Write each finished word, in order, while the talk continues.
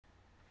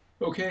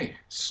Okay,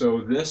 so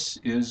this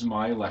is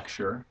my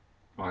lecture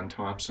on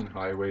Tomson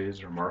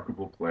Highway's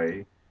remarkable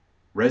play,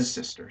 Res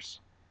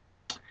Sisters.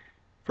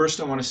 First,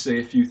 I want to say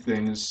a few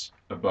things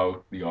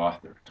about the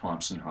author,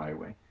 Tomson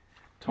Highway.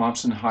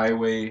 Tomson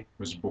Highway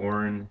was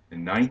born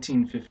in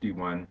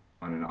 1951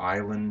 on an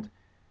island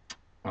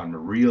on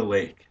Maria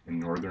Lake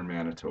in northern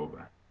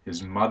Manitoba.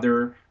 His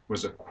mother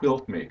was a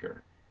quilt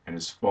maker, and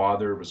his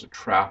father was a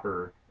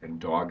trapper and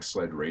dog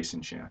sled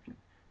racing champion.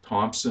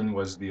 Tomson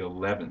was the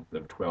 11th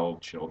of 12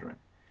 children.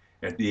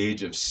 At the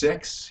age of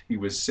 6, he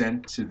was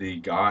sent to the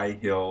Guy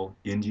Hill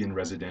Indian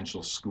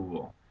Residential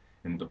School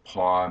in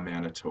DePaw,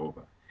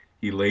 Manitoba.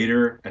 He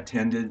later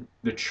attended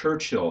the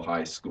Churchill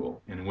High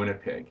School in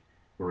Winnipeg,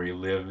 where he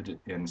lived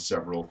in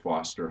several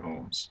foster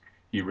homes.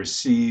 He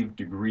received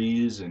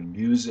degrees in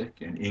music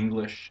and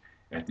English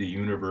at the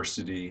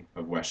University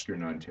of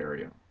Western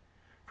Ontario.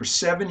 For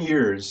 7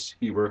 years,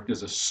 he worked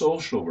as a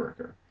social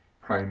worker,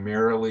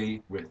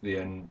 primarily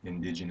within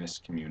Indigenous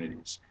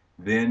communities.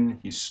 Then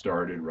he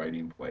started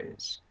writing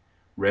plays.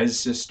 Res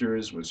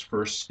Sisters was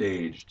first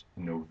staged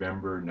in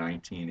November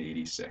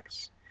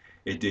 1986.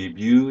 It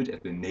debuted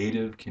at the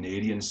Native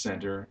Canadian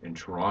Centre in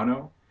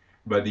Toronto.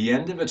 By the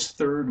end of its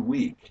third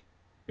week,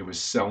 it was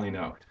selling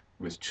out,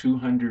 with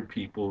 200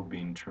 people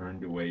being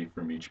turned away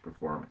from each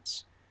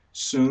performance.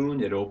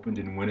 Soon it opened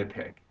in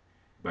Winnipeg.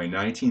 By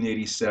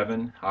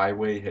 1987,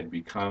 Highway had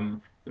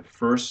become the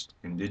first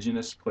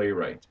Indigenous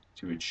playwright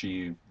to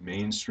achieve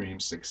mainstream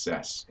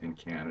success in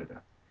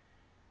Canada.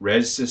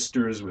 Res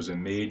Sisters was a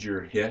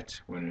major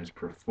hit when it was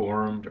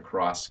performed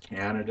across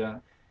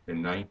Canada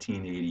in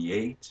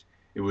 1988.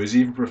 It was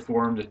even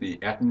performed at the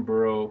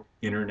Edinburgh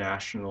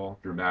International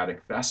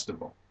Dramatic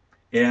Festival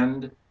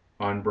and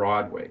on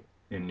Broadway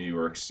in New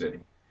York City.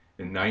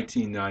 In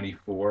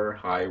 1994,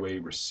 Highway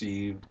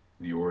received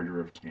the Order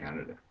of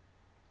Canada.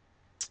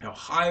 Now,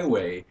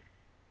 Highway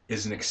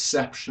is an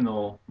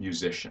exceptional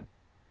musician.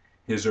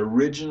 His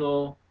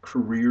original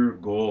career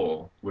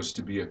goal was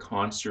to be a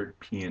concert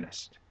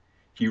pianist.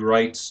 He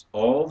writes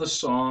all the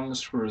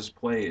songs for his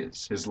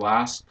plays. His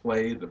last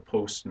play, The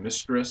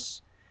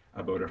Postmistress,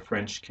 about a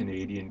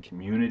French-Canadian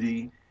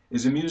community,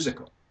 is a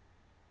musical.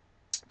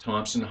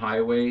 Tomson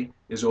Highway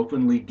is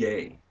openly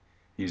gay.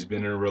 He's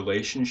been in a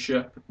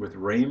relationship with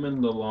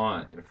Raymond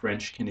Lalonde, a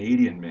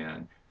French-Canadian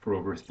man, for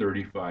over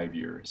 35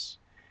 years.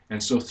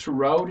 And so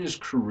throughout his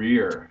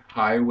career,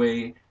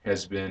 Highway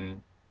has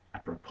been a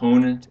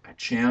proponent, a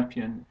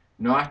champion,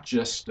 not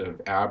just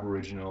of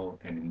Aboriginal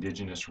and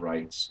Indigenous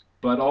rights,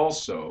 but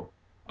also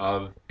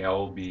of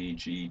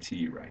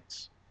LBGT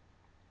rights.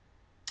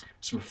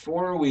 So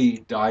before we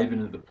dive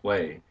into the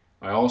play,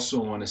 I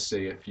also want to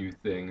say a few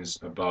things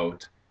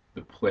about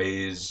the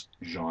play's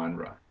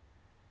genre.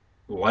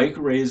 Like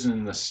Raisin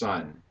in the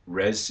Sun,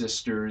 Res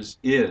Sisters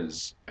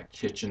is a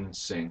kitchen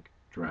sink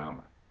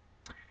drama.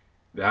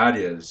 That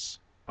is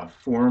a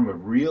form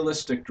of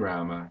realistic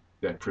drama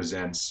that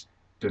presents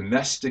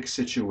domestic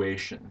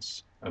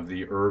situations of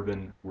the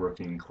urban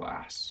working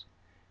class.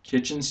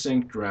 Kitchen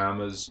sink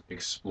dramas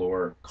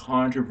explore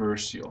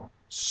controversial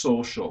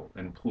social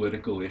and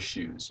political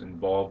issues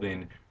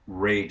involving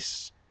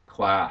race,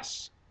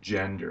 class,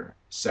 gender,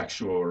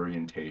 sexual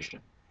orientation.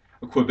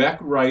 A Quebec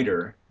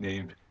writer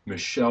named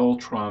Michel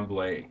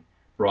Tremblay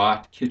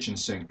brought kitchen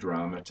sink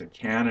drama to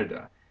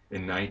Canada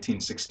in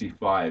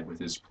 1965 with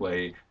his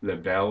play Les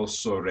Belles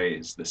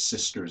Sœurs, The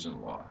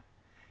Sisters-in-Law.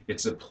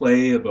 It's a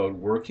play about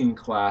working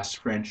class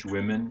French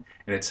women,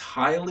 and it's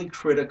highly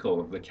critical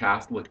of the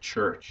Catholic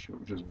Church,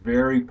 which was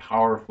very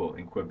powerful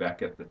in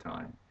Quebec at the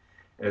time.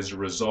 As a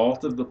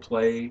result of the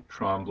play,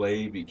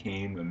 Tremblay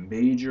became a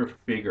major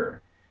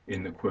figure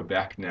in the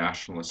Quebec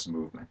nationalist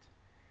movement.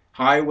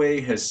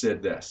 Highway has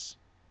said this: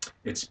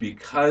 "It's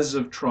because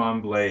of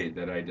Tremblay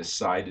that I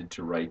decided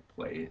to write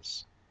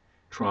plays."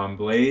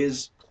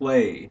 Tremblay's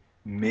play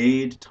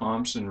made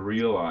Tomson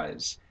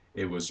realize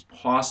it was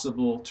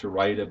possible to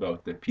write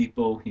about the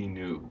people he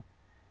knew,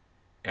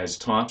 as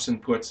Tomson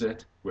puts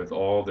it, with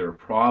all their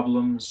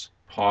problems,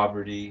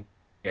 poverty,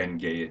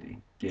 and gaiety.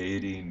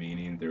 Gaiety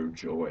meaning their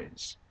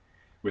joys.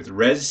 With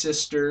Res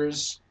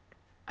Sisters,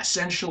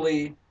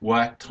 essentially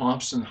what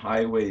Tomson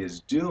Highway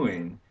is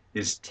doing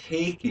is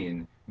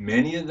taking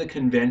many of the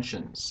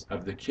conventions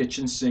of the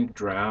kitchen sink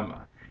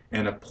drama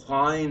and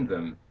applying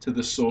them to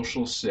the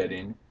social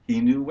setting he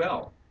knew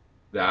well,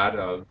 that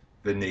of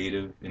the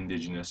Native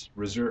Indigenous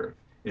Reserve.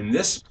 In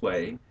this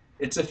play,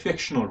 it's a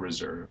fictional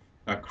reserve,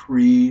 a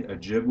Cree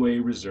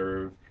Ojibwe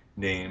reserve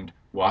named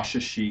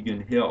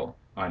Washashigan Hill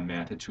on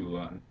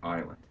Manitoulin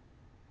Island.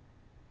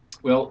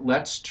 Well,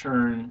 let's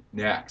turn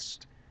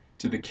next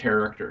to the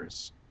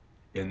characters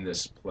in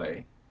this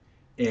play.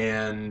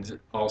 And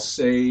I'll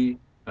say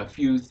a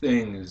few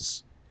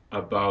things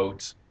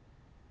about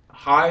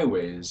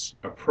Highway's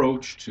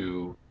approach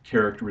to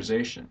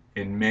characterization.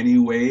 In many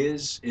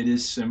ways, it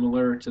is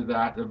similar to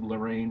that of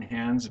Lorraine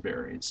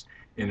Hansberry's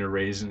in A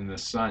Raisin in the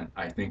Sun.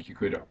 I think you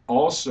could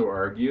also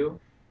argue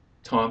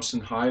Tomson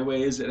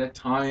Highway is at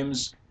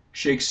times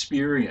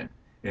Shakespearean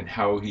in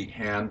how he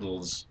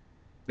handles,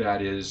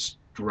 that is,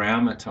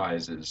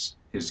 dramatizes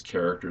his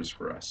characters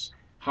for us.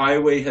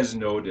 Highway has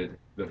noted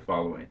the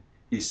following.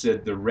 He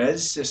said, "The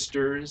Rez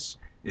Sisters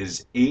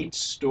is 8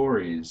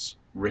 stories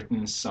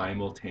written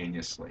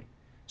simultaneously.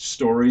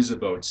 Stories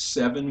about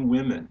 7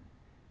 women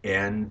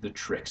and the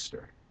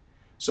trickster."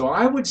 So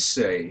I would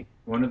say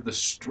one of the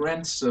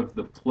strengths of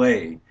the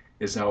play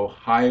is how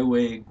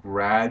Highway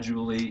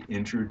gradually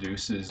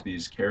introduces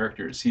these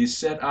characters. He's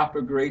set up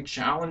a great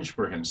challenge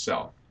for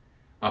himself,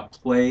 a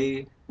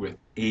play with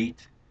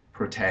 8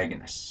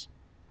 protagonists.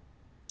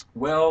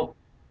 Well,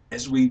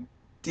 as we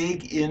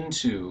dig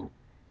into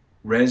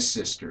Rez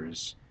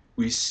Sisters,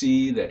 we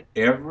see that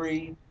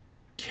every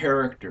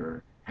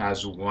character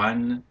has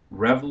one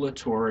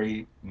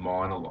revelatory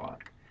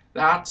monologue.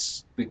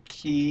 That's the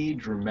key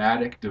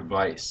dramatic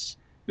device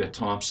that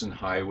Tomson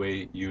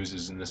Highway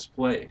uses in this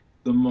play,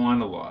 the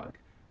monologue,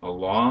 a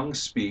long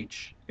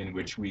speech in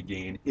which we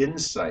gain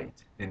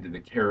insight into the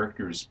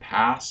character's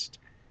past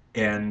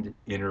and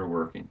inner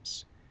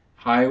workings.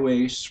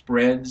 Highway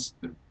spreads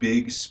the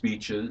big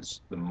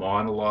speeches, the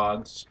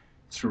monologues,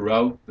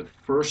 throughout the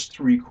first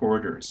 3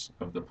 quarters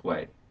of the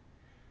play.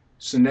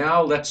 So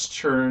now let's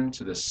turn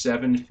to the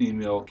 7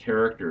 female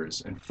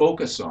characters and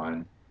focus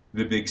on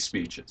the big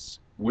speeches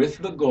with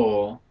the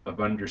goal of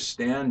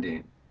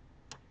understanding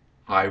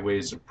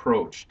Highway's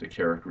approach to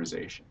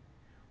characterization.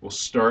 We'll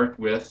start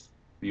with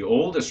the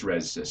oldest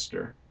Rez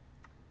sister,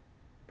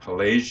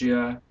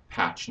 Pelagia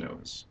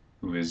Patchnose,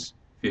 who is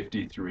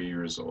 53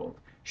 years old.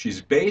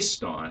 She's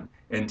based on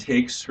and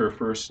takes her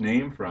first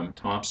name from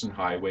Tomson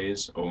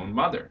Highway's own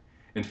mother.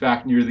 In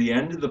fact, near the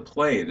end of the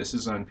play, this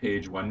is on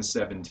page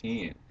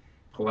 117,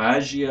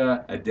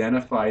 Pelagia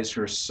identifies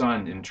her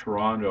son in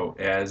Toronto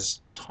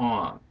as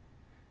Tom.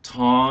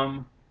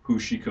 Tom, who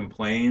she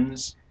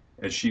complains,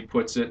 as she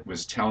puts it,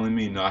 was telling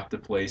me not to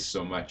play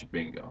so much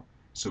bingo.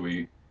 So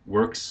he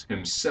works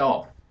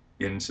himself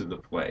into the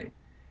play.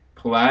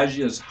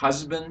 Pelagia's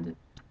husband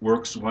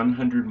works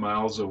 100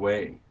 miles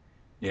away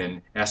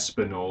in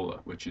Espanola,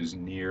 which is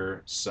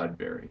near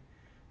Sudbury.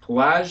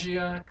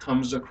 Pelagia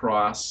comes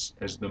across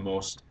as the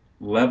most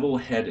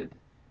level-headed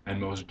and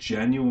most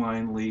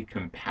genuinely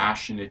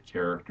compassionate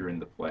character in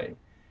the play.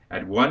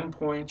 At one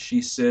point,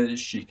 she says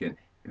she can,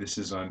 this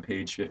is on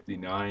page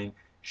 59,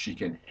 she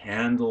can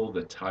handle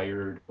the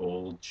tired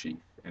old chief.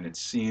 And it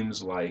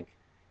seems like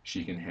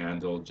she can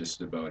handle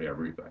just about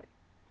everybody.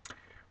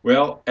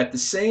 Well, at the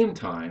same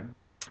time,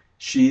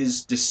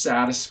 she's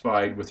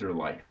dissatisfied with her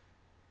life.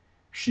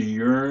 She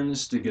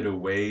yearns to get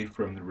away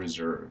from the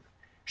reserve.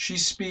 She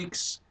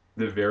speaks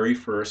the very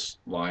first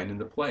line in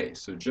the play.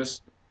 So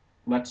just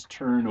let's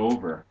turn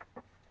over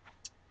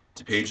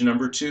to page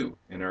number 2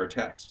 in our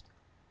text.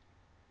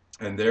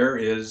 And there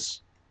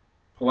is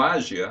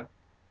Pelagia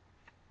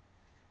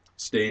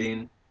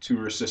stating to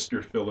her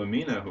sister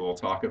Philomena, who we'll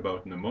talk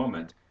about in a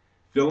moment,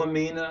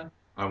 "Philomena,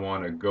 I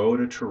want to go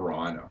to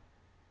Toronto."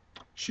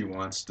 She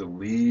wants to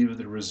leave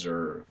the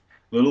reserve.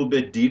 A little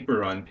bit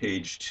deeper on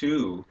page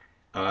 2,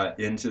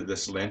 into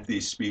this lengthy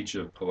speech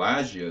of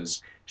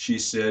Pelagia's, she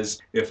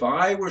says, "If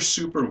I were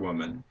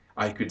Superwoman,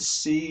 I could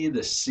see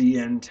the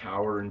CN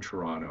Tower in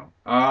Toronto.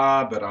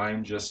 Ah, but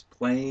I'm just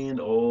plain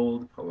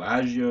old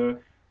Pelagia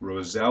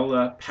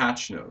Rosella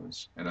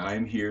Patchnose, and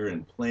I'm here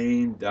in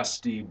plain,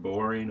 dusty,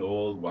 boring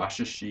old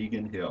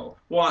Washashegan Hill,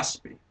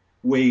 waspy,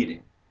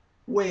 waiting,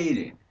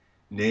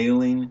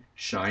 nailing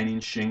shining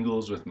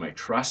shingles with my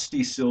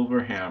trusty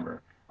silver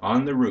hammer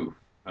on the roof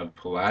of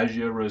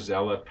Pelagia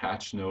Rosella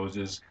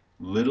Patchnose's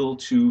little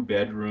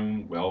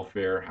 2-bedroom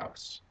welfare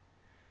house."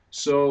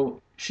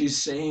 So she's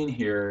saying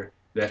here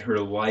that her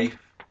life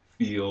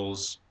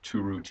feels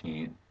too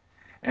routine.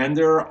 And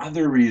there are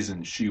other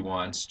reasons she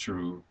wants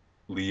to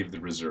leave the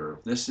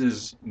reserve. This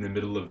is in the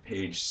middle of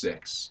page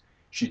 6.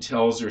 She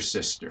tells her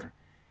sister,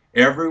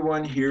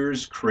 "Everyone here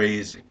is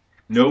crazy.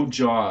 No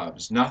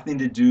jobs, nothing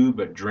to do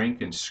but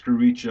drink and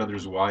screw each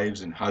other's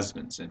wives and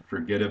husbands and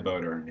forget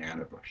about our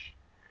Nanabush."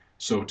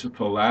 So to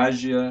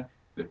Pelagia,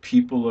 the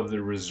people of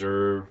the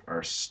reserve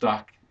are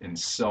stuck in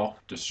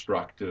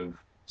self-destructive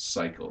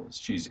cycles.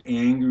 She's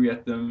angry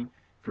at them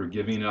for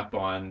giving up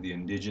on the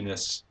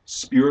indigenous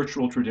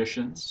spiritual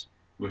traditions,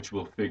 which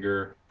will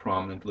figure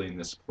prominently in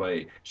this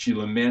play. She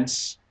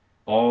laments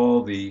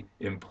all the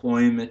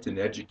employment and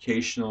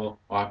educational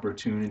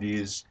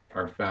opportunities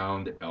are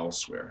found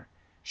elsewhere.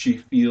 She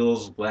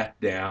feels let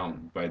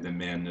down by the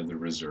men of the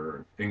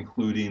reserve,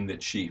 including the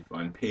chief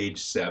on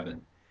page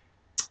 7.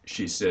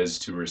 She says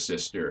to her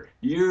sister,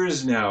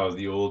 "Years now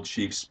the old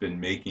chief's been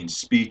making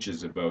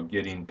speeches about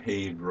getting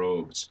paved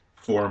roads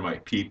for my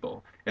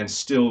people, and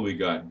still we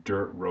got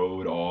dirt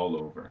road all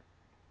over."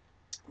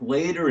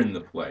 Later in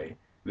the play,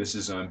 this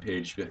is on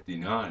page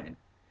 59,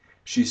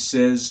 she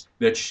says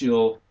that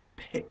she'll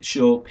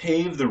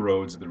pave the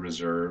roads of the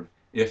reserve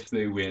if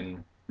they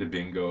win the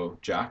bingo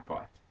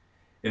jackpot.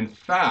 In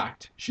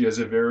fact, she has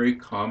a very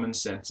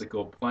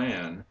commonsensical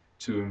plan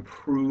to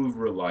improve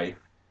her life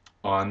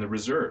on the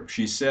reserve.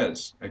 She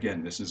says,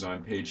 again, this is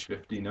on page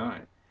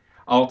 59,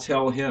 I'll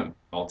tell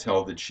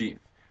the chief,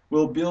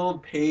 We'll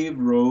build paved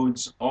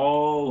roads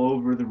all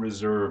over the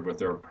reserve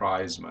with our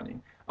prize money.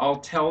 I'll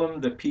tell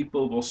them that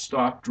people will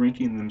stop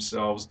drinking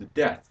themselves to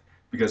death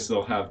because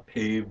they'll have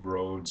paved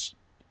roads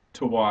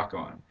to walk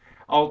on.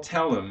 I'll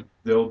tell them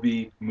there'll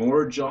be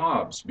more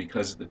jobs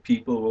because the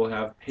people will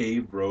have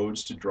paved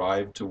roads to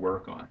drive to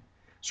work on.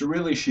 So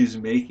really she's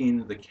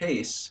making the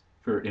case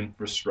for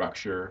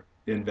infrastructure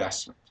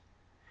investment.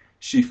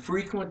 She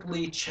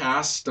frequently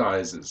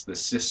chastises the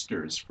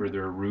sisters for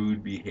their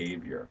rude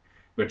behavior,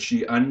 but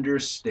she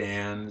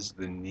understands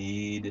the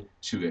need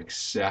to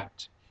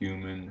accept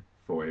human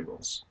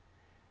foibles.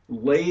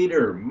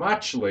 Later,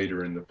 much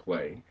later in the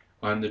play,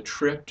 on the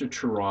trip to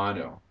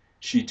Toronto,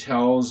 she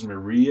tells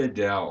Maria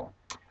Dell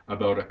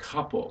about a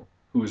couple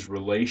whose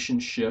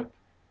relationship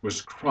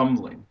was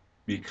crumbling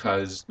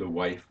because the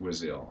wife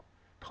was ill.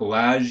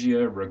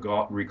 Pelagia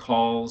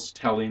recalls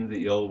telling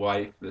the ill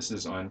wife, this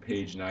is on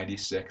page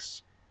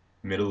 96,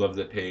 middle of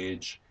the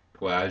page.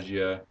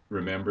 Pelagia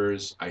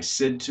remembers, I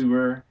said to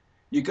her,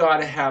 you got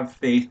to have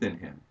faith in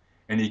him,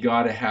 and you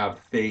got to have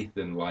faith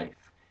in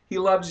life. He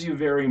loves you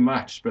very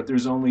much, but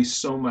there's only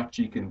so much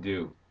he can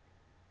do.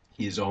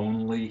 He's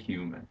only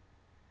human.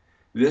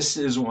 This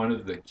is one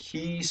of the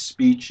key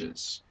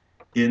speeches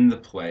in the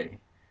play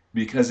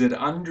because it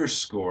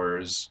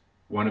underscores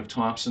one of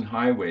Tomson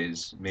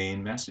Highway's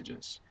main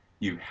messages.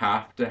 You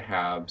have to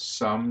have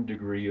some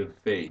degree of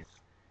faith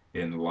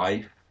in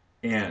life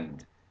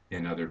and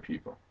in other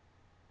people.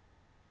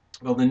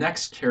 Well, the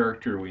next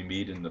character we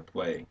meet in the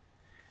play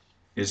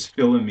is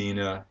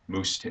Philomena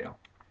Moosetail.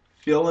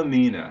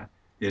 Philomena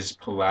is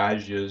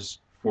Pelagia's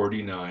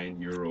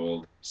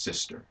 49-year-old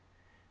sister.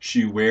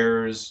 She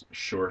wears a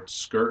short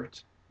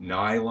skirt,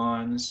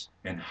 nylons,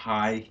 and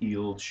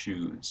high-heeled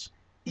shoes,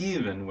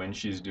 even when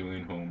she's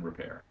doing home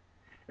repair.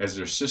 As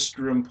her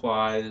sister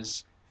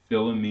implies,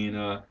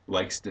 Philomena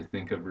likes to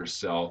think of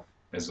herself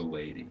as a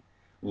lady.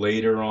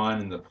 Later on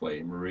in the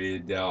play, Maria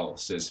Dell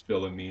says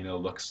Philomena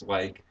looks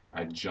like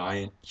a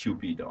giant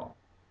Cupid doll.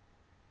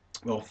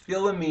 Well,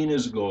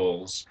 Philomena's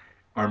goals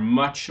are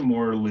much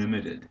more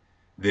limited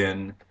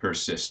than her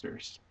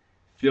sister's.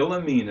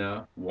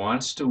 Philomena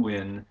wants to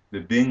win the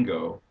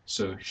bingo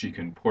so she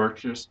can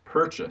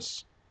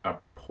purchase a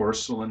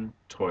porcelain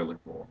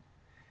toilet bowl.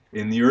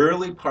 In the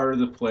early part of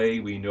the play,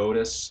 we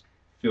notice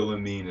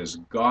Philomena's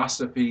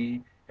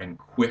gossipy and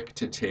quick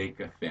to take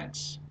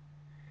offense.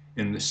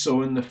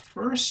 So in the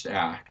first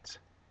act,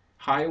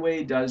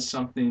 Highway does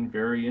something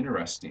very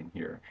interesting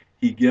here.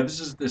 He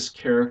gives us this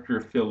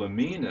character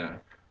Philomena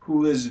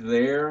who is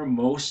there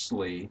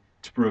mostly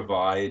to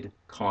provide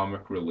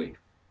comic relief.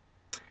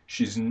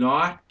 She's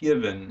not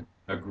given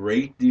a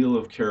great deal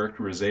of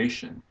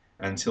characterization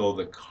until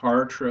the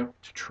car trip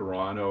to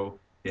Toronto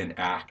in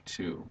Act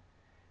 2.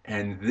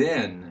 And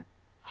then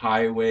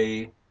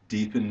Highway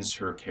deepens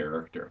her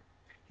character.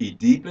 He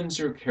deepens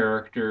her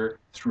character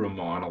through a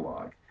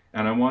monologue.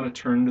 And I want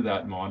to turn to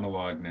that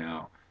monologue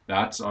now.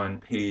 That's on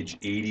page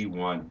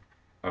 81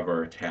 of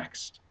our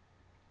text.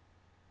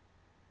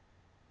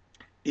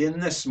 In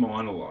this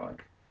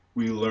monologue,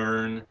 we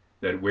learn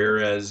that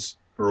whereas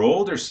her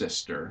older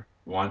sister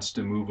wants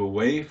to move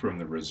away from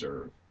the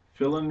reserve,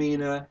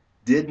 Philomena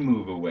did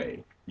move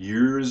away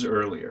years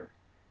earlier,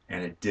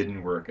 and it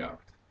didn't work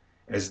out.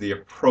 As they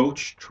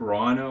approach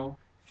Toronto,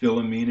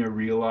 Philomena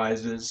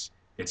realizes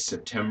it's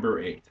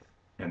September 8th,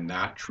 and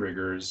that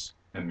triggers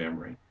a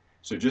memory.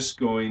 So just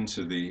going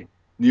to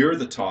near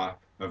the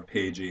top of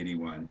page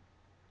 81,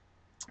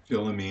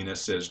 Philomena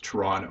says,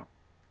 Toronto.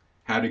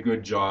 Had a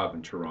good job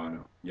in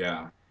Toronto.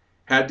 Yeah.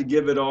 Had to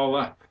give it all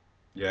up.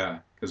 Yeah,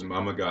 because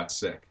Mama got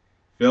sick.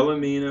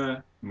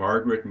 Philomena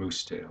Margaret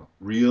Moosetail,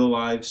 real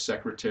live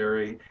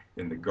secretary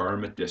in the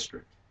Garment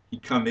District.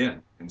 He'd come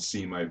in and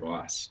see my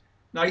boss.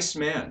 Nice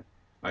man.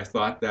 I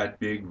thought that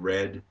big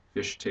red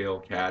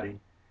fishtail caddy.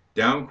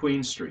 Down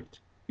Queen Street.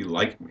 He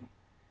liked me.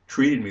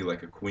 Treated me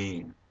like a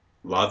queen.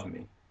 Loved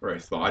me. Or I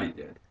thought he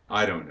did.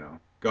 I don't know.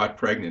 Got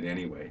pregnant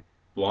anyway.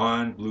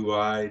 Blonde,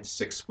 blue-eyed,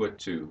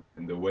 6'2",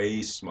 and the way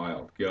he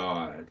smiled,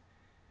 God.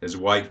 His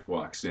wife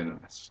walks in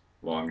on us.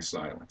 Long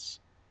silence.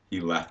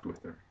 He left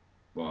with her.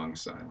 Long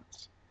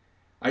silence.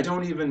 I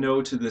don't even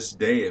know to this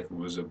day if it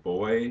was a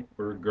boy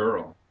or a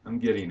girl. I'm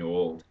getting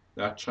old.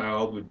 That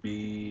child would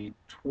be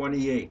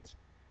 28.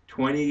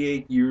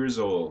 28 years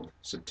old,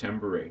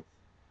 September 8th.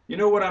 You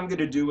know what I'm going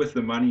to do with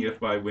the money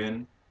if I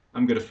win?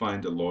 I'm going to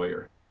find a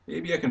lawyer.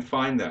 Maybe I can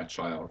find that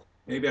child.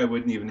 Maybe I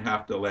wouldn't even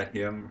have to let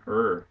him,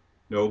 her,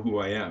 know who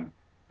I am.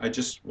 I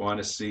just want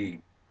to see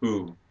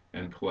who,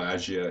 and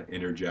Pelagia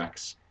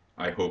interjects,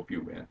 I hope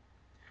you win.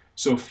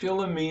 So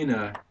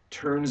Philomena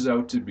turns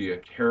out to be a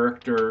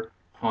character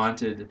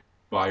haunted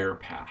by her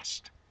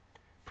past.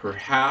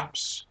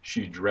 Perhaps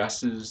she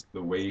dresses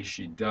the way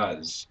she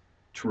does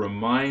to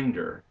remind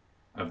her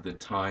of the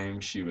time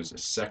she was a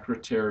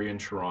secretary in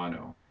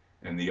Toronto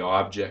and the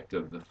object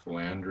of the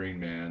philandering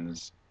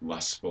man's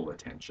lustful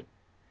attention.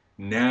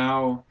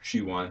 Now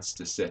she wants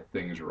to set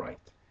things right,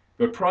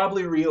 but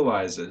probably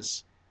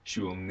realizes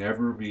she will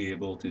never be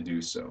able to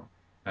do so,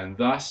 and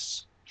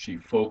thus she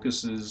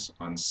focuses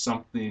on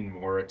something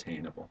more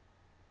attainable,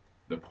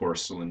 the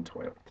porcelain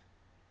toilet.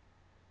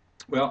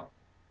 Well,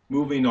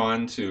 moving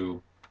on to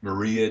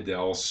Maria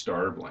del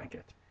Star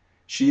Blanket.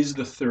 She's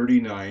the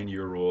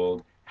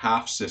 39-year-old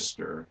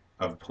half-sister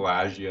of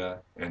Pelagia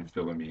and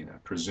Philomena.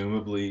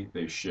 Presumably,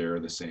 they share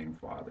the same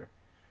father.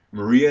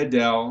 Maria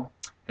del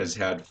has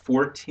had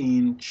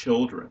 14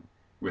 children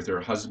with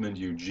her husband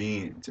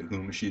Eugene, to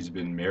whom she's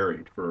been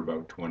married for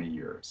about 20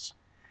 years.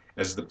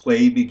 As the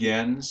play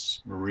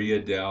begins, Maria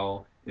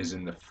del is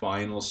in the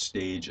final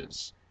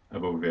stages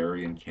of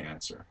ovarian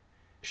cancer.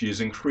 She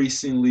is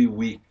increasingly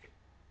weak,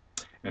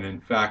 and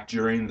in fact,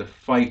 during the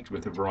fight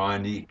with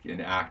Veronique in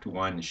Act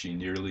 1, she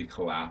nearly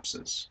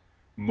collapses.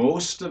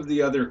 Most of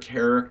the other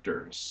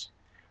characters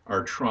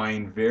are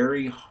trying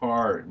very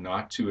hard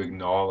not to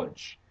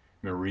acknowledge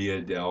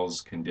Maria del's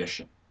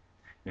condition.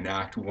 In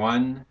Act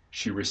 1,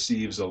 she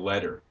receives a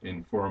letter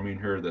informing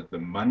her that the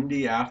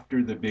Monday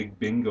after the big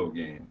bingo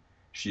game,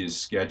 she is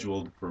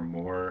scheduled for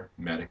more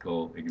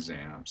medical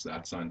exams.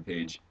 That's on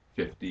page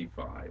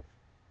 55.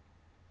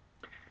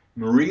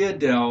 Maria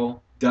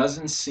del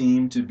doesn't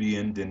seem to be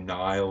in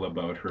denial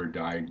about her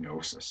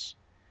diagnosis.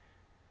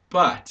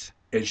 But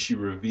as she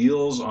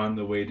reveals on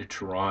the way to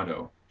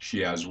Toronto, she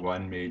has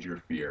one major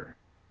fear.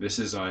 This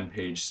is on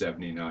page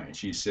 79.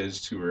 She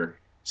says to her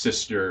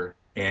sister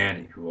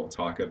Annie, who we'll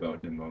talk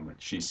about in a moment,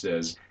 she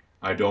says,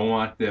 "I don't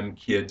want them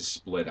kids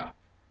split up.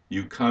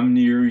 You come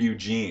near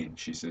Eugene,"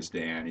 she says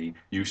to Annie,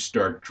 "you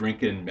start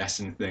drinking,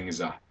 messing things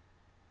up."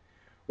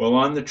 Well,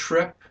 on the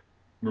trip,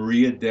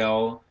 Maria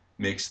del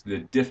makes the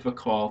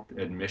difficult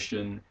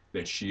admission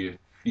that she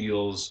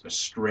feels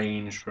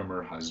estranged from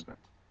her husband,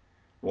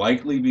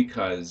 likely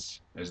because,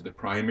 as the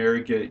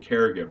primary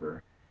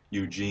caregiver,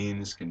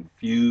 Eugene's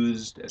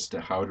confused as to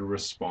how to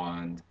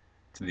respond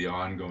to the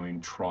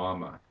ongoing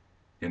trauma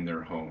in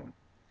their home.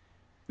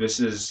 This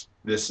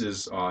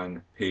is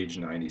on page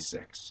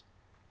 96.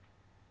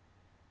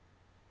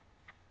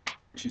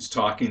 She's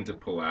talking to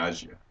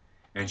Pelagia,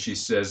 and she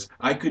says,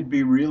 "I could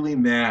be really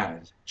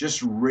mad,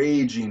 just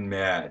raging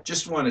mad,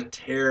 just want to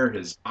tear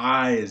his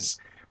eyes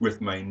with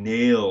my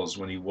nails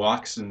when he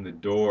walks in the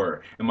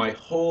door, and my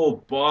whole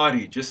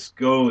body just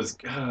goes,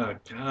 gah,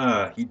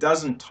 gah. He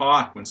doesn't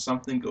talk when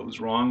something goes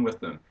wrong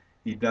with him.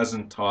 He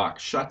doesn't talk,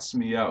 shuts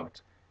me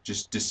out,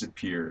 just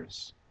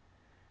disappears."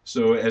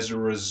 So as a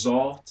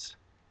result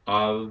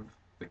of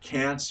the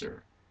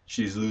cancer,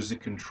 she's losing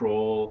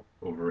control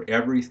over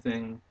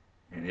everything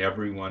and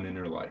everyone in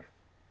her life.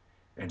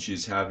 And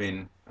she's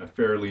having a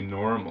fairly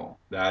normal,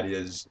 that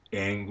is,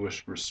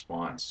 anguished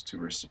response to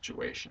her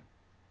situation.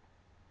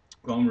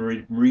 Well,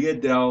 Maria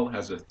del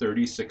has a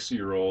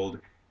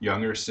 36-year-old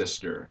younger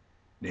sister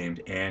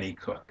named Annie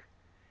Cook.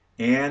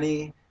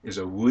 Annie is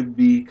a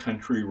would-be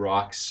country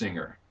rock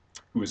singer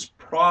who is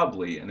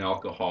probably an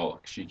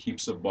alcoholic. She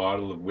keeps a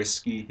bottle of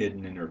whiskey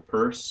hidden in her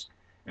purse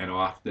and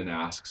often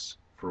asks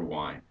for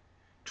wine.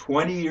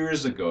 20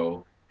 years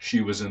ago,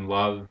 she was in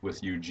love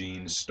with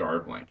Eugene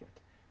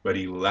Starblanket, but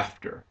he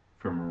left her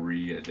for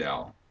Maria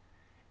del.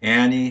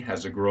 Annie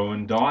has a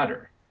grown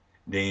daughter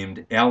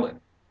named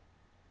Ellen.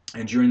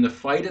 And during the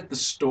fight at the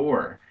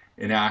store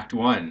in Act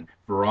 1,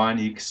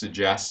 Veronique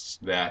suggests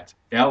that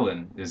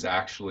Ellen is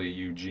actually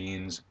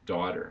Eugene's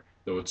daughter,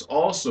 though it's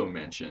also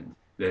mentioned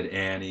that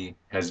Annie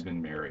has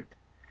been married.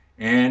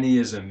 Annie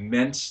is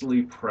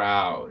immensely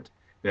proud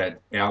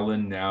that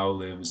Ellen now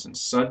lives in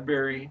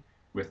Sudbury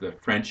with a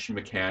French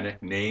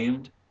mechanic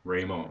named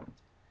Raymond.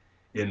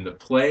 In the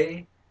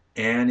play,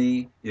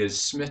 Annie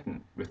is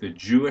smitten with a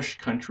Jewish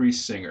country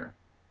singer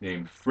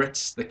named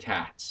Fritz the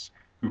Katz,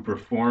 who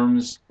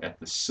performs at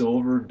the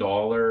Silver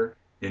Dollar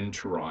in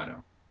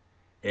Toronto.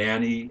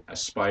 Annie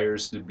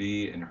aspires to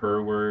be, in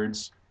her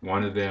words,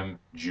 one of them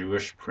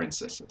Jewish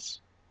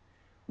princesses.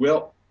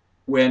 Well,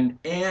 when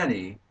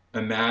Annie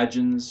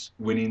imagines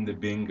winning the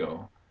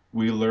bingo,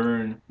 we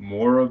learn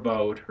more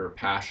about her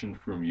passion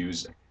for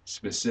music,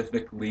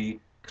 specifically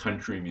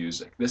country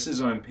music. This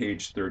is on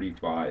page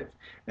 35,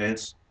 and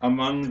it's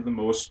among the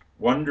most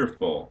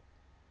wonderful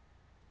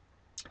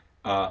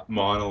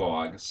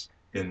monologues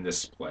in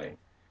this play.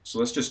 So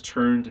let's just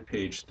turn to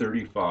page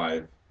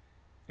 35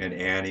 and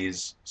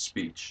Annie's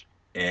speech,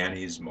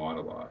 Annie's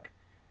monologue,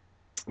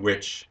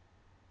 which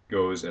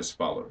goes as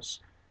follows.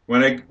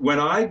 When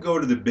I go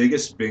to the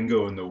biggest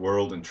bingo in the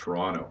world in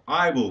Toronto,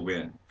 I will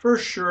win. For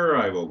sure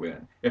I will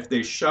win. If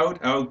they shout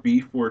out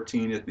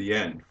B14 at the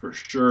end, for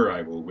sure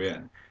I will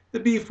win. The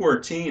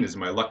B14 is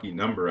my lucky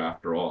number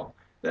after all.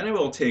 Then I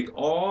will take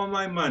all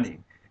my money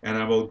and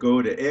I will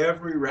go to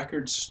every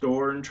record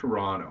store in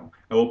Toronto.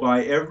 I will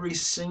buy every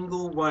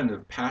single one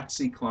of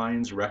Patsy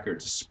Cline's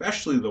records,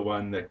 especially the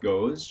one that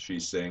goes, she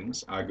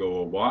sings, "I go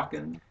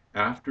a-walkin'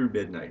 after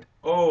midnight."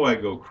 Oh, I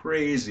go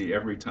crazy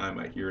every time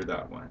I hear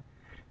that one.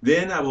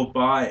 Then I will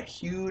buy a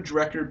huge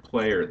record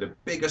player, the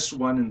biggest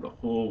one in the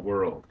whole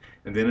world.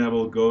 And then I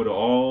will go to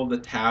all the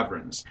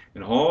taverns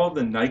and all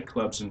the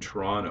nightclubs in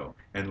Toronto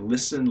and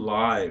listen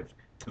live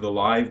to the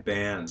live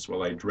bands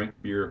while I drink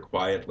beer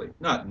quietly,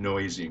 not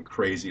noisy and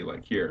crazy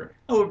like here.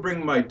 I will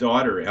bring my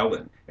daughter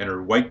Ellen and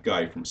her white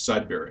guy from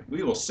Sudbury.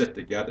 We will sit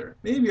together.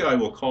 Maybe I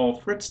will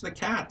call Fritz the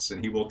Cats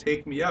and he will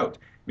take me out.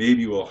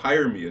 Maybe he will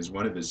hire me as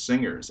one of his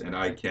singers and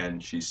I can,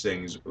 she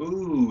sings,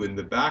 ooh, in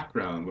the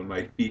background when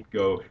my feet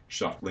go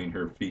shuffling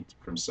her feet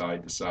from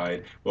side to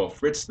side while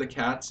Fritz the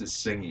Cats is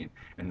singing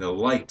and the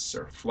lights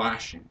are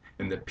flashing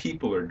and the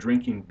people are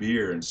drinking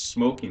beer and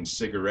smoking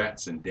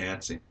cigarettes and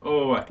dancing.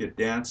 Oh, I could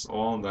dance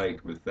all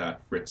night with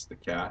that Fritz the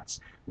Cats.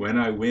 When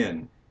I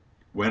win,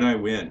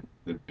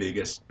 the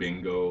biggest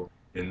bingo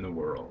in the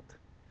world.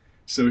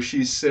 So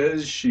she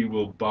says she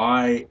will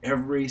buy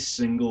every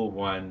single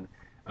one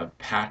of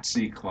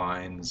Patsy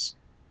Cline's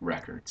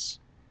records.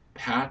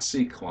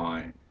 Patsy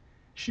Cline.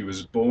 She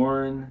was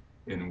born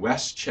in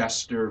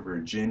Westchester,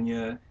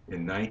 Virginia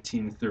in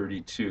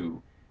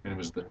 1932 and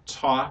was the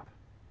top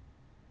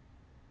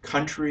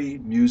country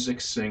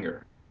music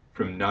singer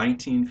from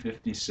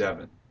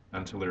 1957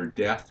 until her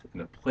death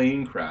in a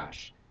plane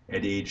crash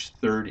at age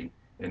 30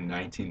 in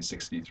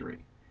 1963.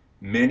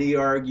 Many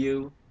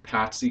argue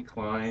Patsy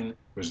Cline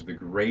was the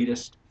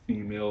greatest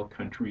female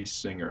country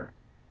singer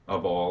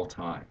of all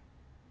time.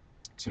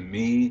 To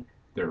me,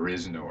 there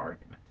is no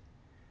argument.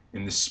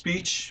 In the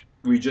speech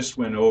we just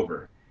went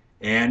over,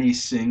 Annie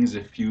sings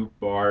a few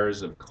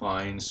bars of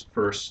Cline's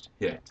first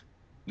hit,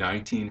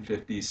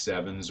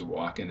 1957's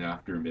Walkin'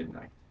 After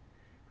Midnight.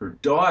 Her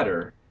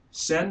daughter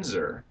sends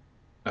her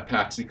a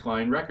Patsy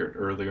Cline record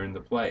earlier in the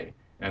play.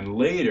 And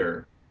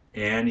later,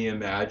 Annie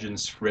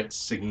imagines Fritz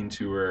singing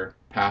to her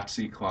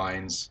Patsy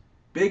Cline's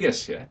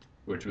biggest hit,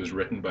 which was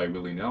written by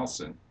Willie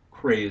Nelson,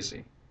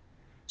 Crazy.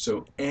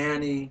 So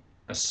Annie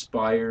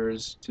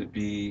aspires to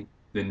be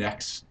the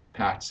next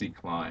Patsy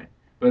Cline.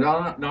 But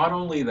not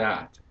only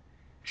that,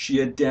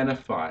 she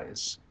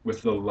identifies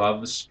with the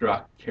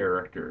love-struck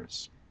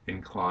characters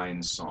in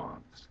Cline's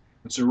songs.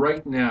 And so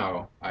right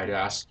now, I'd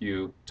ask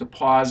you to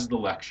pause the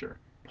lecture.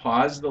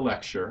 Pause the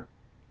lecture,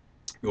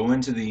 go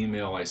into the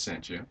email I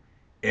sent you,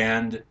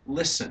 and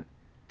listen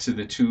to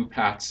the two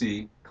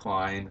Patsy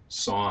Cline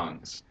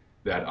songs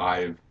that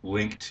I've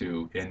linked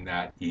to in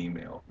that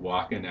email,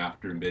 Walkin'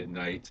 After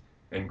Midnight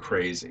and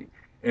Crazy.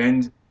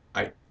 And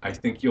I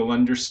think you'll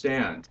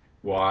understand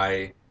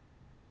why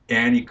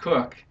Annie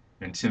Cook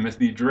and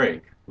Timothy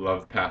Drake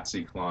love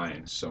Patsy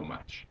Cline so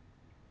much.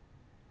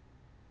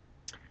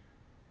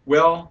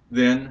 Well,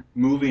 then,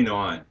 moving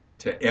on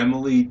to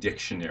Emily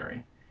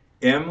Dictionary.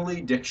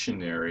 Emily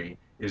Dictionary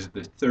is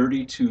the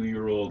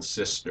 32-year-old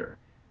sister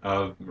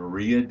of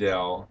Maria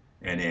Dell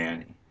and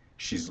Annie.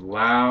 She's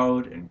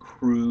loud and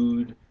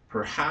crude,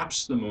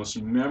 perhaps the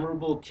most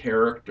memorable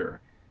character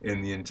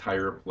in the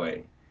entire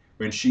play.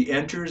 When she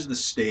enters the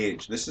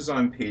stage, this is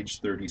on page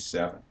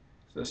 37.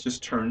 So let's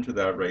just turn to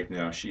that right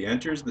now. She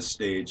enters the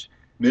stage.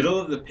 Middle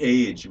of the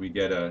page, we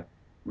get a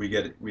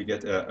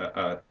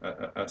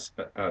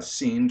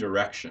scene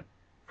direction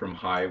from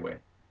Highway.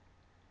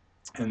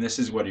 And this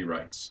is what he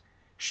writes.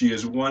 She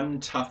is one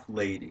tough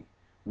lady,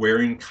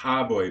 wearing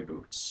cowboy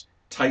boots,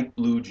 tight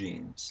blue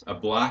jeans, a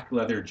black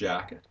leather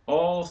jacket,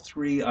 all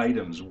three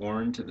items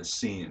worn to the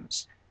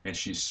seams, and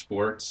she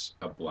sports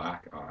a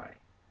black eye.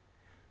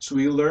 So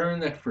we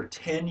learn that for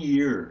 10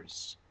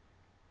 years,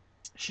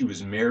 she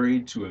was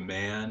married to a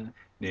man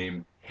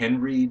named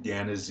Henry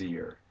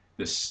Danazier.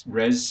 The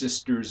Res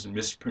sisters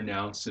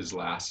mispronounce his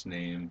last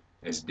name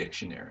as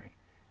Dictionary.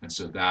 And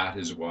so that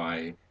is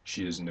why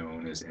she is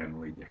known as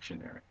Emily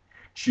Dictionary.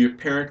 She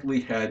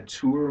apparently had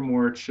 2 or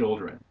more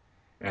children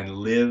and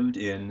lived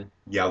in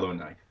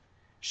Yellowknife.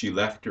 She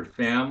left her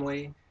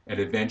family and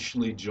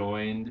eventually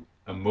joined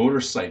a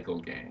motorcycle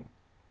gang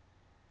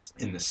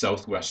in the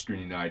southwestern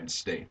United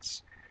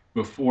States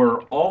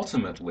before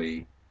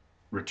ultimately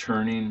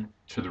returning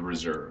to the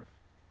reserve.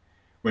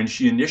 When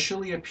she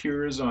initially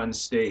appears on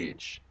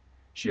stage,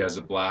 she has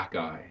a black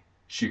eye.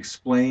 She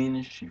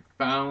explains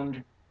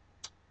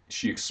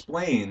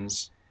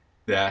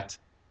that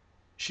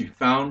she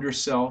found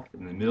herself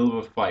in the middle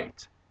of a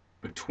fight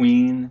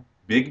between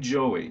Big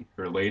Joey,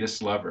 her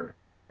latest lover,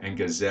 and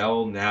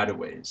Gazelle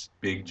Nadaways,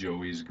 Big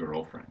Joey's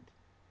girlfriend.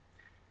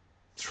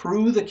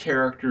 Through the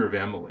character of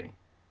Emily,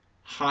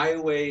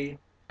 Highway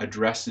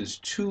addresses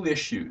 2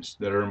 issues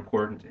that are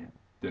important to him: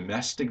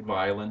 domestic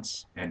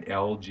violence and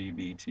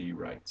LGBT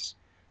rights.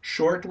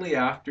 Shortly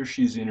after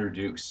she's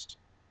introduced,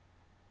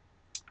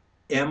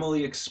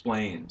 Emily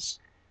explains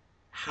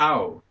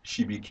how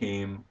she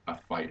became a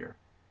fighter.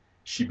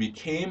 She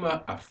became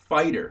a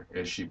fighter,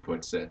 as she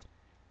puts it,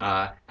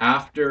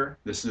 after,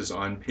 this is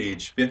on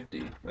page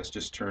 50. Let's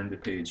just turn to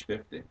page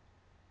 50.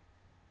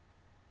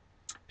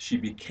 She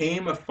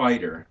became a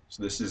fighter,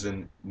 so this is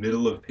in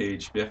middle of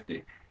page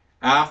 50,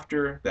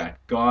 after that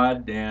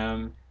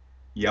goddamn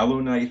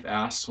Yellowknife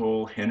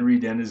asshole Henry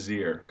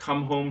Danazier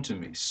come home to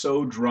me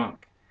so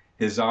drunk.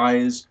 His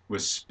eyes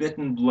was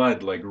spittin'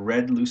 blood like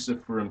red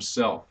Lucifer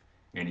himself,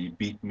 and he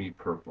beat me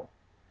purple.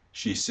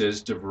 She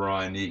says to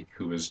Veronique,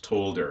 who has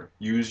told her,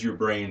 use your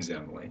brains,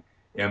 Emily.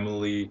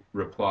 Emily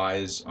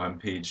replies on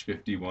page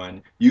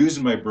 51, use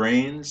my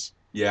brains?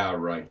 Yeah,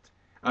 right.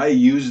 I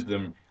used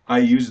them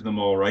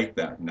all right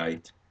that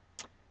night.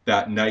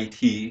 That night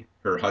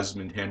her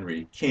husband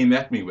Henry, came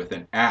at me with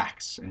an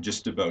axe and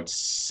just about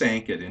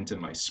sank it into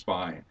my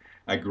spine.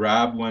 I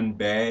grabbed one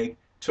bag,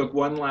 took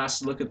one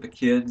last look at the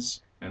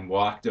kids, and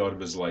walked out of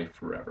his life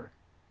forever.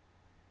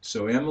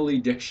 So Emily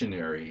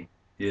Dictionary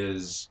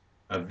is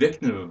a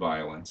victim of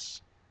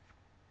violence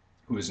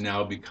who has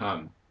now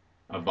become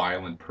a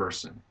violent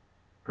person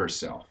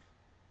herself.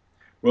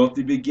 Well, at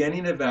the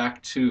beginning of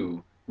Act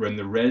Two, when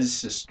the Rez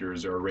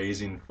sisters are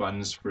raising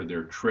funds for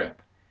their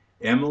trip,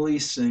 Emily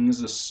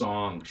sings a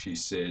song she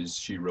says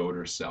she wrote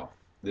herself.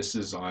 This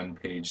is on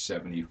page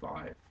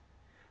 75.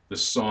 The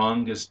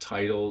song is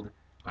titled,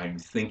 I'm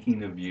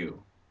Thinking of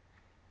You.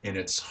 In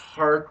its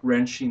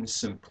heart-wrenching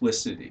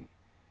simplicity,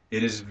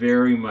 it is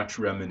very much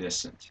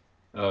reminiscent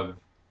of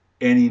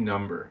any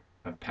number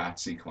of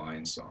Patsy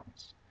Cline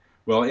songs.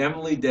 Well,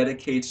 Emily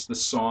dedicates the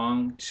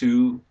song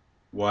to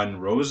one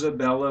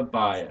Rosabella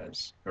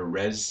Baez, a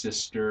Rez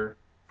sister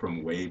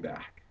from way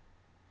back.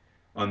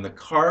 On the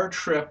car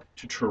trip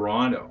to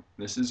Toronto,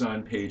 this is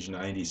on page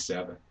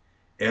 97,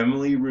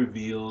 Emily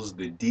reveals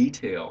the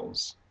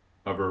details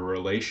of her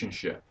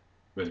relationship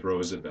with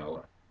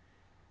Rosabella.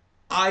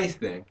 I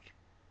think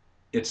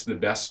it's the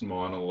best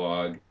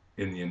monologue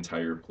in the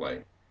entire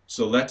play.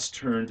 So let's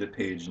turn to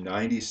page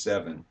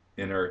 97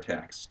 in our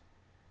text,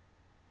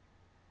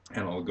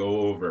 and I'll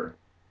go over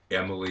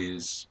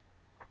Emily's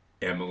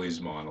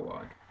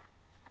monologue.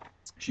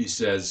 She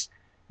says,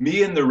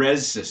 "Me and the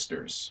Rez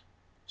sisters,"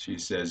 she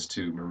says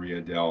to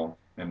Maria Del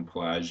and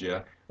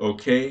Pelagia,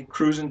 "okay,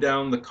 cruising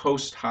down the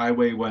coast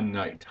highway one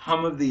night,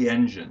 hum of the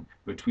engine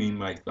between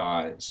my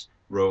thighs.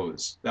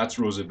 Rose, that's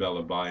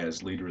Rosabella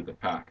Baez, leader of the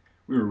pack.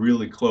 We were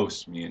really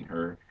close, me and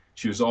her.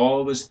 She was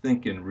always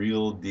thinking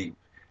real deep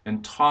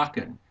and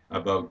talking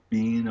about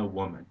being a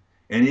woman,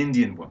 an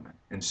Indian woman,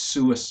 and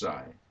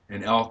suicide,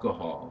 and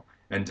alcohol,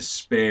 and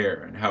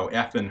despair, and how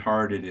effing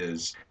hard it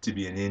is to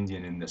be an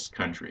Indian in this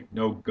country.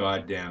 No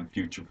goddamn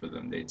future for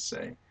them," they'd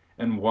say.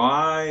 And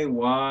why?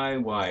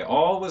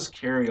 Always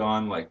carry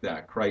on like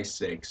that, Christ's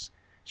sakes.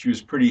 She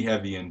was pretty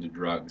heavy into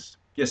drugs.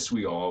 Guess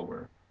we all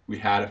were. We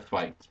had a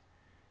fight.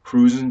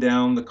 Cruising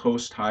down the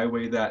coast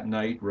highway that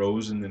night,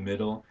 Rose in the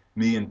middle,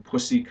 me and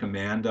Pussy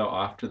Commanda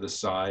off to the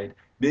side.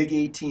 Big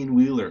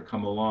 18-wheeler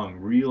come along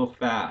real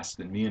fast,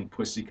 and me and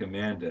Pussy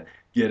Commanda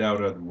get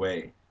out of the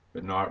way,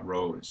 but not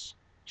Rose.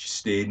 She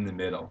stayed in the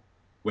middle,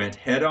 went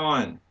head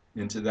on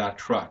into that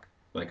truck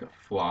like a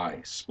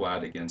fly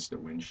splat against a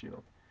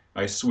windshield.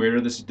 I swear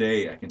to this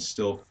day I can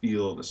still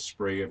feel the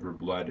spray of her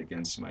blood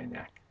against my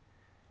neck.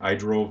 I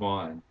drove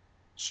on,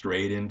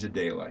 straight into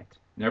daylight,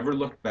 never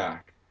looked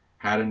back,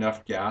 had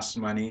enough gas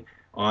money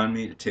on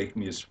me to take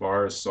me as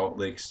far as Salt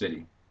Lake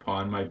City,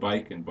 pawned my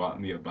bike and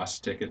bought me a bus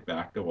ticket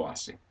back to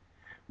Wassy.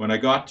 When I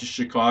got to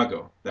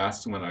Chicago,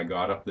 that's when I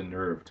got up the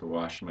nerve to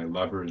wash my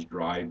lover's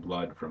dry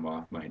blood from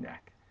off my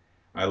neck.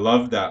 I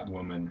loved that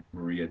woman,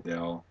 Maria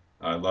Dell.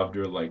 I loved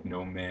her like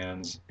no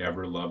man's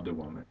ever loved a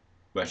woman.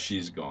 But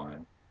she's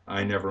gone.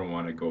 I never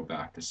want to go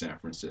back to San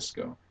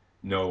Francisco.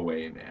 No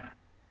way, man.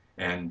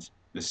 And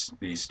the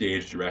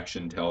stage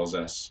direction tells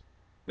us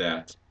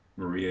that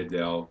Maria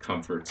Dell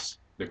comforts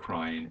the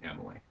crying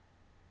Emily.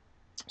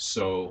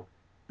 So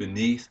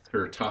beneath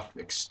her tough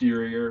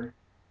exterior,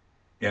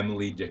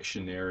 Emily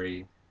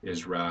Dictionary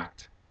is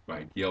racked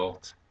by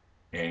guilt,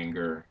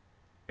 anger,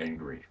 and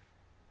grief.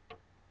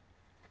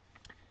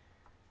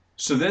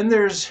 So then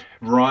there's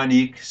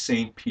Veronique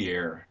St.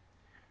 Pierre.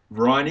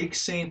 Veronique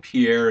St.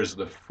 Pierre is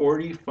the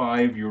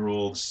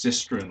 45-year-old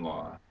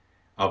sister-in-law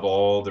of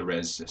all the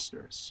Rez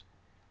sisters.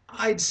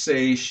 I'd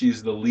say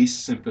she's the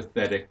least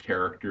sympathetic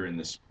character in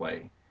this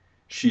play.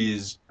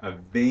 She's a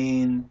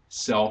vain,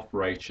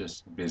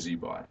 self-righteous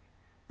busybody,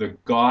 the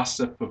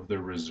gossip of the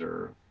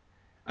reserve.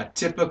 A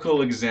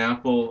typical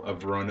example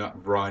of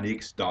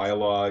Veronique's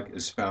dialogue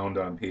is found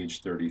on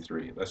page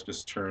 33. Let's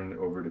just turn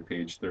over to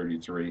page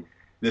 33.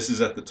 This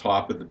is at the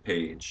top of the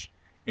page.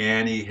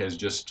 Annie has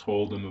just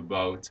told him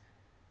about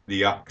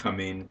the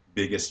upcoming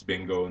biggest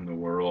bingo in the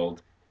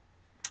world,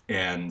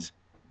 and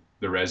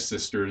the Rez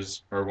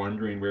sisters are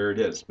wondering where it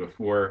is.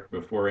 Before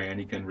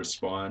Annie can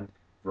respond,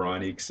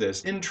 Veronique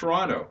says, "In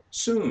Toronto,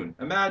 soon,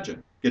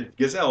 imagine.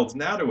 Gazelle's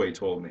Nataway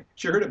told me.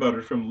 She heard about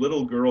it from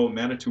little girl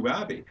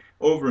Manitouabi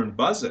over in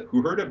Buzzet,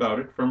 who heard about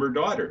it from her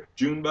daughter,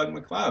 Junebug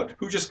McLeod,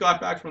 who just got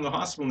back from the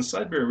hospital in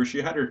Sudbury where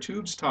she had her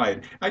tubes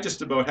tied. I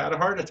just about had a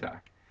heart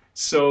attack."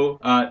 So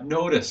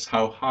notice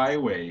how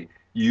Highway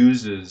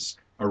uses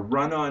a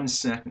run-on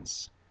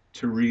sentence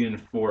to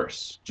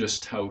reinforce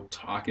just how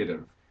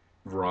talkative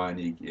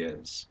Veronique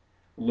is.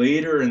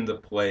 Later in the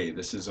play,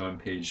 this is on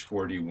page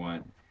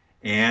 41,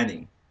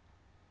 Annie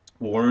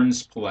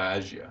warns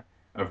Pelagia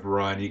of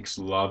Veronique's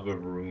love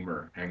of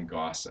rumor and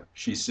gossip.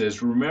 She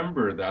says,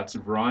 "Remember, that's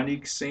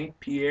Veronique St.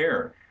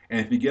 Pierre. And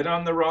if you get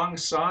on the wrong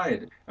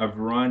side of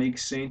Veronique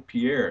St.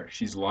 Pierre,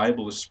 she's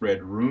liable to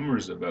spread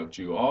rumors about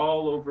you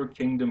all over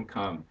Kingdom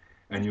Come,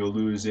 and you'll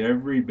lose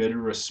every bit of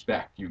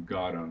respect you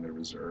got on the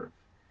reserve."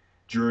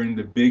 During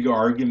the big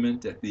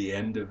argument at the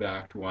end of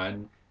Act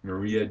 1,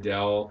 Maria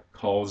Dell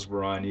calls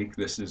Veronique,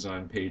 this is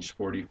on page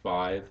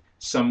 45,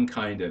 some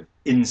kind of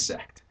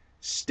insect,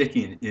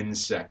 sticking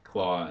insect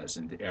claws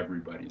into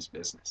everybody's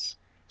business.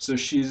 So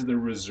she's the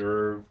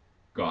reserved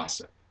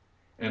gossip,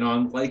 an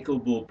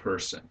unlikable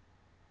person.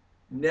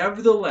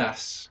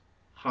 Nevertheless,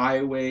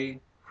 Highway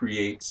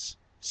creates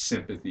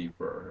sympathy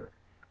for her,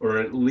 or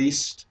at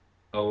least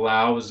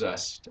allows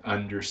us to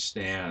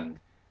understand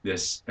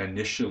this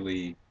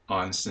initially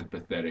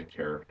unsympathetic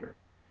character.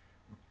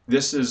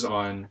 This is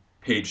on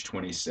page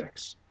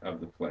 26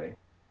 of the play.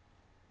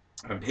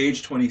 On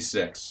page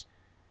 26,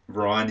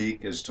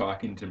 Veronique is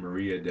talking to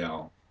Maria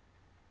Dell,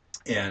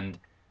 and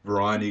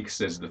Veronique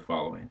says the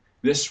following: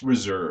 "This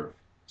reserve,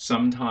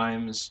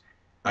 sometimes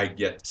I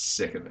get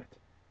sick of it.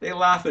 They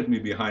laugh at me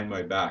behind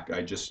my back,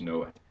 I just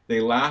know it.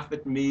 They laugh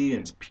at me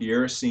and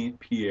Pierre St.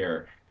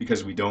 Pierre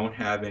because we don't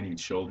have any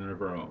children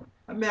of our own.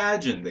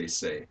 Imagine, they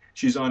say,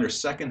 she's on her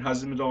second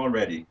husband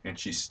already and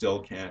she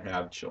still can't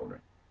have children."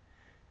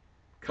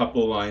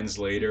 Couple lines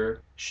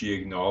later, she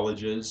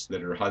acknowledges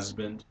that her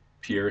husband,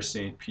 Pierre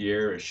St.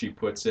 Pierre, as she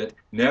puts it,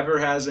 never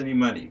has any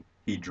money.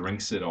 He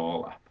drinks it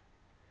all up.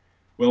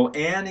 Well,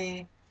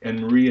 Annie and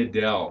Maria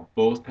Dell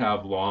both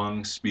have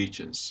long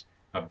speeches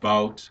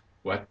about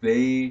what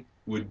they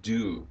would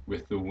do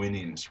with the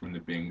winnings from the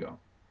bingo.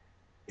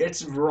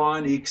 It's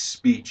Veronique's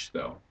speech,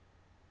 though,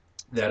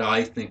 that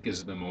I think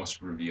is the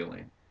most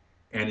revealing,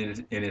 and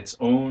in its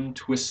own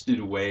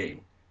twisted way,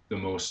 the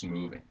most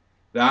moving.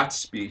 That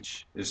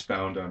speech is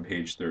found on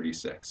page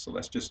 36. So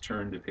let's just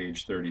turn to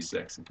page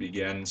 36. It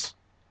begins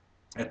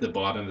at the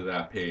bottom of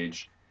that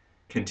page,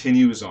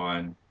 continues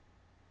on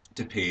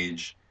to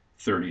page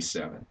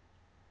 37.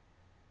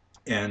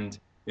 And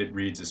it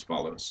reads as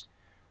follows.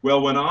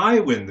 "Well, when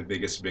I win the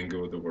biggest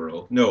bingo in the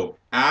world, no,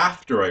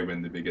 after I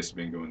win the biggest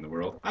bingo in the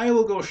world, I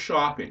will go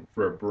shopping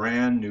for a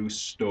brand new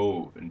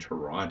stove in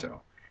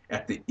Toronto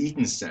at the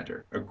Eaton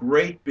Centre, a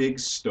great big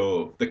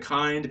stove, the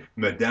kind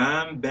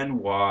Madame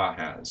Benoit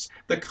has,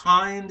 the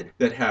kind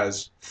that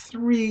has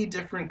 3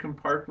 different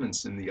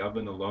compartments in the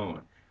oven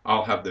alone.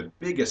 I'll have the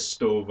biggest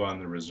stove on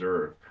the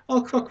reserve.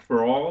 I'll cook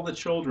for all the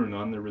children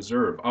on the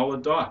reserve. I'll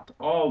adopt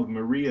all of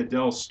Maria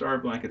Dell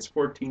Starblanket's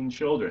 14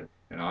 children,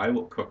 and I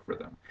will cook for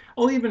them.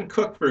 I'll even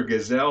cook for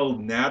Gazelle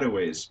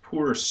Nadaway's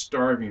poor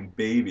starving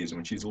babies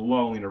when she's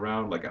lolling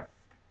around like a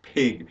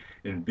pig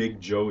in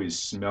Big Joey's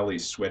smelly,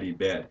 sweaty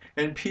bed.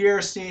 And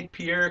Pierre St.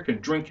 Pierre can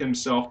drink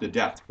himself to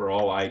death for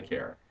all I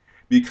care,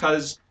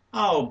 because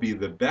I'll be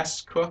the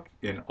best cook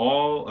in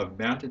all of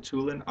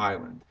Manitoulin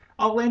Island.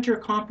 I'll enter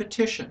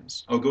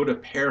competitions. I'll go to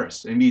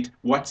Paris and meet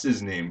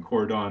what's-his-name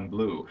Cordon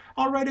Bleu.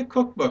 I'll write a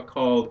cookbook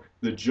called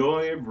The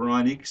Joy of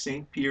Veronique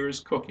St. Pierre's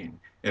Cooking,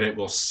 and it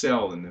will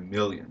sell in the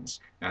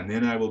millions. And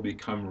then I will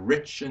become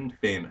rich and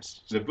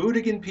famous.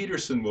 Zabudigan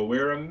Peterson will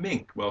wear a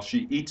mink while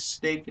she eats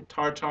steak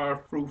tartare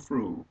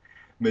frou-frou.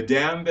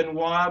 Madame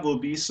Benoit will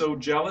be so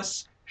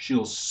jealous,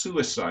 she'll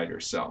suicide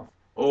herself.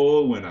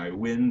 Oh, when I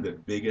win the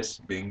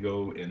biggest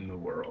bingo in the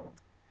world."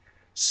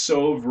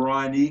 So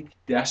Veronique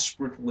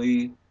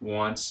desperately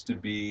wants to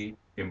be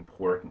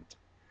important,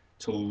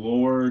 to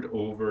lord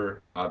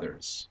over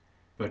others.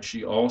 But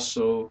she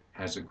also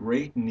has a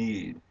great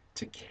need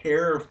to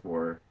care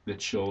for the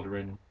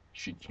children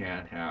she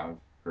can't have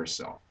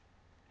herself.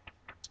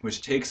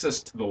 Which takes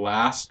us to the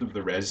last of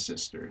the Rez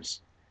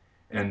sisters,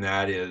 and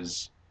that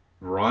is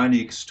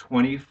Veronique's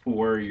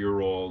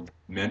 24-year-old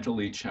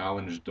mentally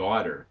challenged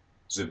daughter,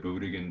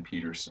 Zabudigan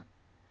Peterson.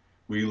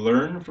 We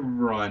learn from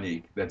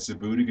Veronique that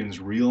Zabudigan's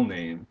real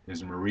name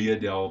is Maria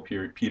Dell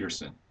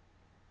Peterson,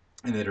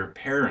 and that her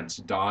parents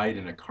died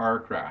in a car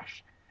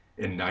crash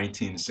in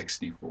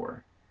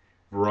 1964.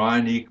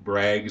 Veronique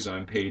brags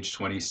on page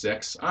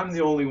 26, "I'm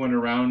the only one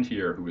around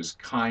here who was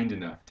kind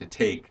enough to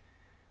take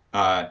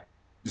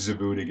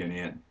Zabudigan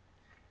in."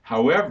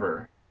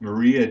 However,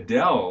 Maria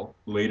Dell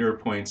later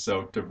points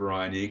out to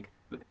Veronique,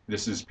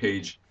 this is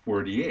page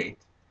 48,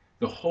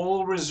 "The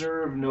whole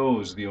reserve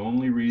knows the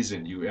only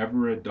reason you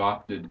ever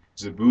adopted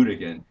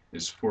Zabudigan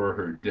is for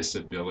her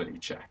disability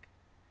check."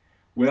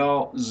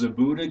 Well,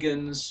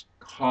 Zabudigan's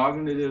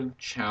cognitive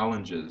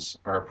challenges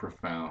are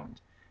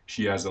profound.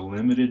 She has a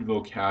limited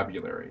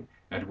vocabulary.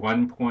 At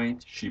one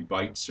point, she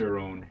bites her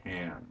own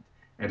hand.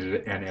 And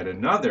at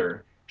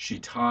another, she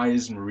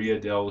ties Maria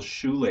Dell's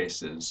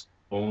shoelaces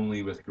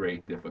only with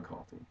great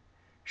difficulty.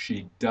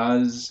 She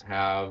does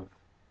have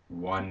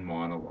one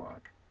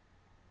monologue.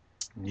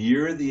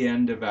 Near the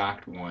end of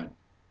Act 1,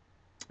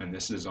 and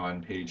this is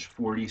on page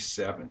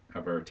 47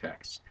 of our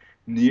text,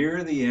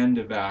 near the end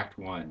of Act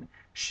 1,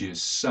 she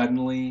is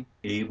suddenly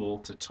able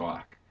to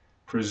talk,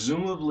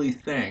 presumably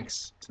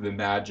thanks to the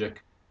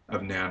magic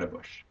of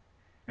Nanabush.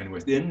 And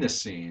within the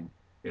scene,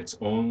 it's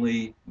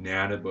only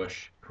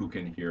Nanabush who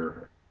can hear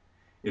her.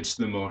 It's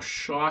the most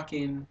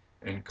shocking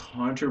and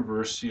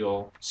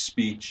controversial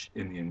speech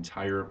in the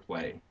entire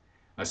play.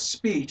 A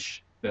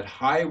speech that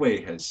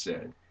Highway has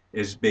said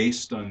is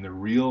based on the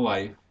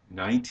real-life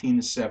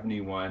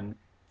 1971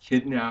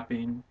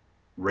 kidnapping,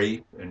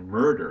 rape, and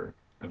murder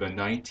of a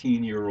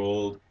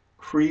 19-year-old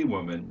Cree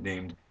woman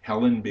named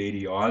Helen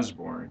Beatty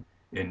Osborne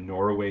in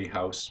Norway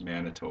House,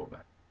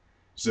 Manitoba.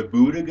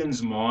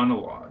 Zabudigan's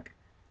monologue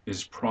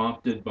is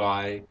prompted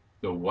by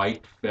the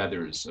white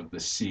feathers of the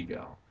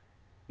seagull.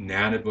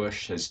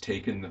 Nanabush has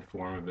taken the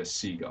form of a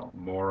seagull.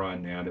 More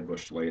on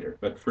Nanabush later.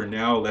 But for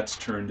now, let's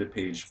turn to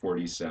page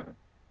 47.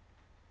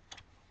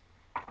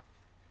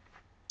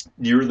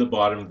 Near the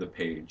bottom of the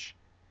page,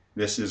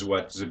 this is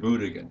what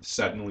Zabudigan,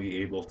 suddenly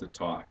able to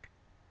talk,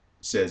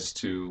 says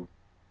to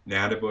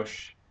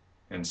Nanabush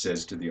and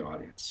says to the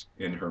audience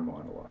in her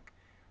monologue.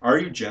 Are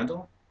you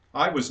gentle?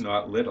 I was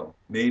not little,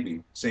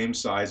 maybe, same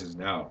size as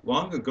now.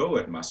 Long ago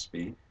it must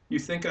be. You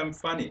think I'm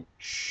funny.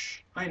 Shh,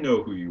 I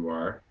know who you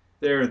are.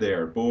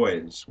 There,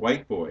 boys,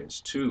 white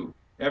boys, too.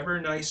 Ever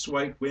nice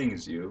white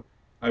wings, you.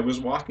 I was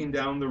walking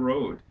down the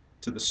road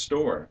to the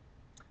store.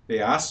 They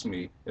asked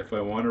me if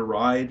I want to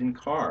ride in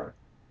car.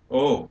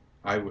 Oh,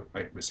 I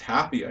was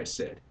happy, I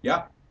said.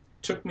 Yep,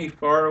 took me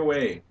far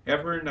away.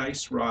 Ever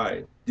nice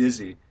ride.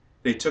 Dizzy.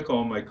 They took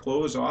all my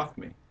clothes off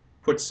me.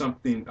 Put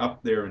something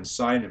up there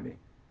inside of me.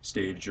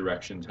 Stage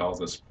direction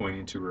tells us,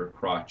 pointing to her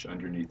crotch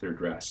underneath her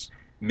dress.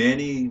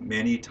 Many,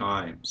 many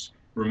times.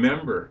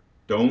 Remember,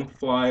 don't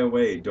fly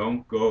away,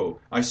 don't go.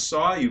 I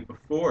saw you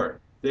before.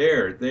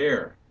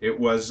 There. It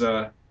was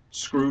a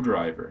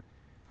screwdriver.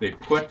 They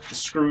put the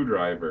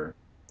screwdriver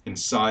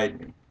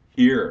inside me.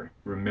 Here,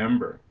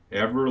 remember,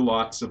 ever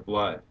lots of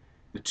blood.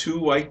 The two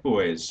white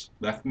boys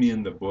left me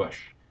in the bush.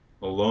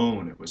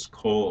 Alone, it was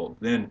cold.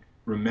 Then,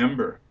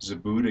 remember,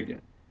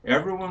 Zabudigan.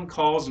 Everyone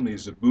calls me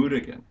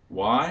Zabudigan.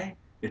 Why?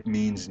 It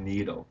means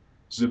needle.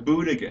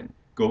 Zabudigan,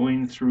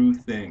 going through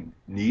thing.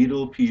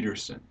 Needle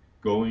Peterson,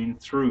 going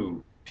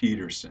through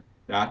Peterson.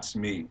 That's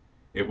me.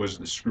 It was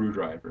the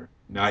screwdriver.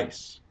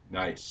 Nice.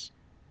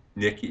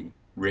 Nicky,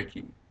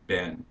 Ricky,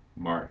 Ben,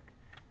 Mark.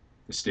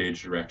 The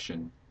stage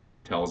direction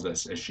tells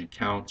us as she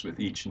counts with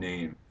each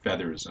name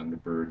feathers on the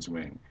bird's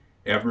wing.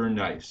 Ever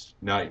nice,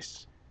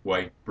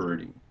 white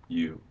birdie,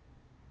 you.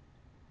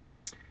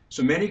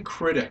 So many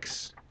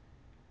critics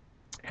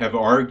have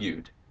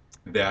argued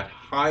that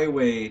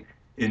Highway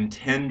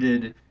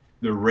intended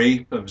the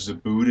rape of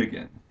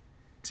Zabudigan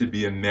to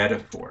be a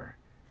metaphor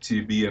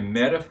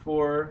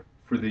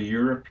for the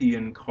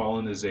European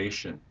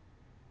colonization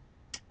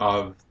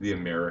of the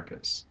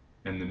Americas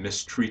and the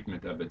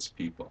mistreatment of its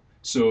people.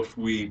 So if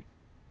we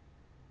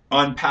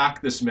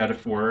unpack this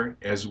metaphor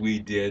as we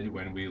did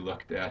when we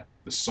looked at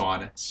the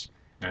sonnets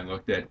and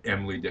looked at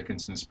Emily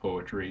Dickinson's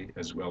poetry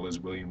as well as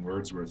William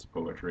Wordsworth's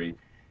poetry,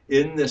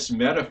 in this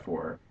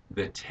metaphor,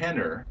 the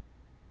tenor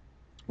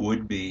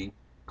would be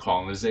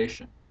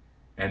colonization.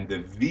 And the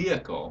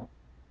vehicle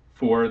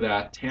for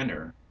that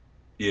tenor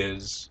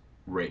is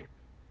rape.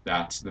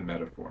 That's the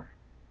metaphor.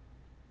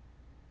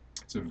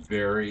 It's a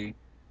very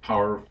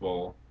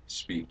powerful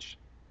speech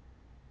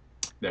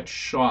that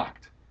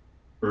shocked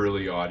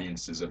early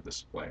audiences of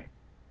this play.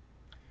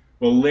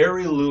 Well,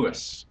 Larry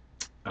Lewis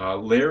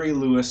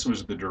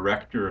was the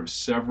director of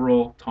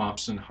several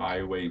Tomson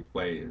Highway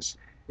plays,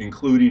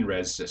 including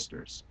Res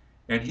Sisters,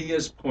 and he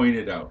has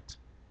pointed out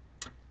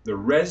the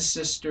Res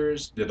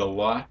Sisters did a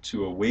lot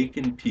to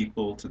awaken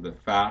people to the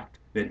fact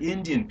that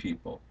Indian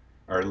people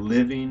are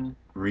living,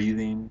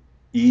 breathing,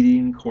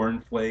 eating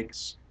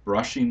cornflakes,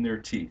 brushing their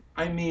teeth.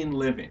 I mean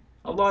living.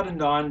 A lot of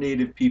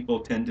non-native people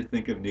tend to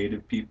think of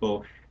native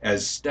people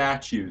as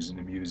statues in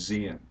a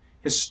museum.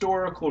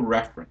 Historical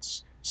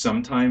reference,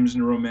 sometimes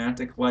in a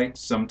romantic light,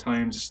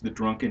 sometimes the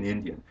drunken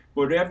Indian.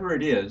 Whatever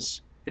it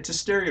is, it's a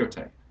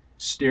stereotype.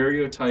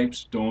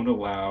 Stereotypes don't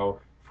allow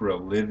for a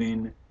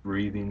living,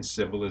 breathing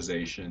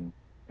civilization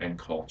and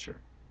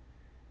culture.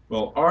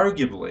 Well,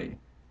 arguably,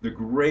 the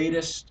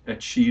greatest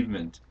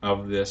achievement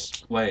of this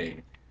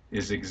play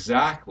is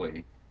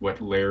exactly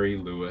what Larry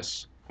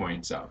Lewis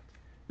points out,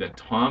 that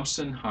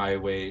Tomson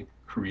Highway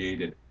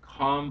created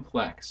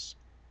complex,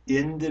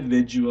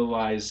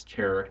 individualized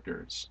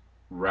characters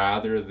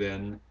rather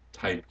than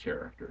type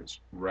characters,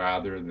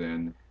 rather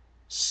than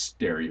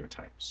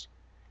stereotypes.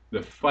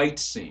 The fight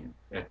scene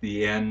at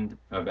the end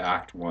of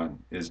Act 1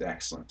 is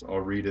excellent. I'll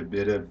read a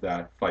bit of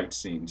that fight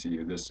scene to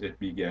you. It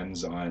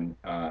begins on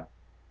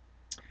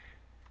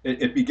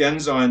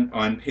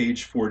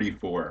page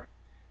 44.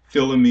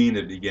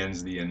 Philomena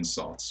begins the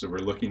insults. So we're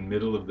looking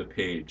middle of the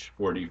page,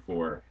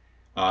 44.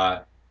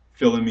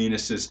 Philomena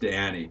says to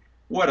Annie,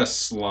 "What a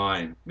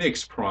slime!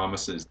 Makes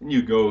promises, and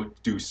you go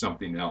do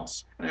something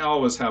else. And I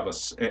always have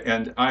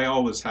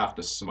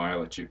to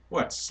smile at you.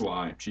 What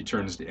slime?" She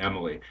turns to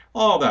Emily.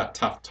 "All that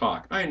tough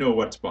talk. I know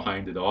what's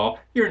behind it all.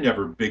 You're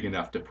never big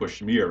enough to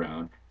push me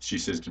around," she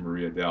says to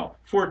Maria Dell.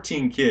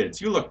 14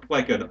 kids. You look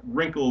like a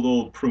wrinkled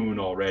old prune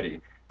already.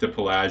 To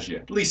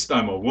Pelagia. "At least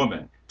I'm a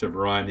woman." To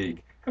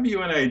Veronique. "Have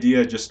you an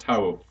idea just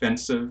how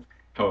offensive,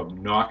 how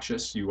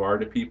obnoxious you are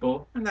to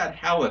people? And that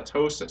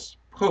halitosis.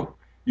 Whew,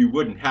 you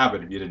wouldn't have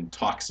it if you didn't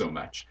talk so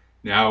much."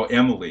 Now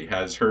Emily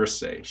has her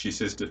say. She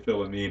says to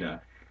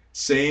Philomena,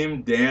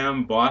 "Same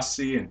damn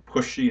bossy and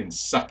pushy and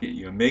sucky.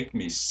 You make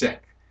me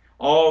sick.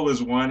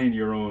 Always wanting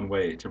your own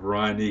way." To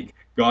Veronique,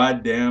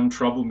 goddamn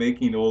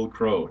troublemaking old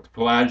crow. To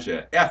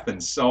Pelagia,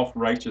 effing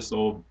self-righteous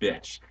old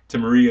bitch. To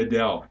Maria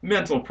Dell,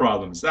 mental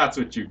problems, that's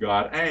what you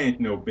got. I ain't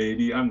no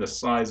baby, I'm the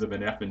size of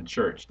an effing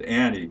church. To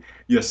Annie,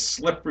 you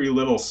slippery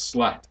little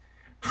slut,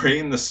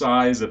 brain the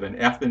size of an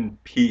effing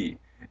pea.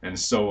 And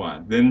so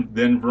on.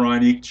 Then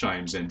Veronique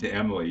chimes in to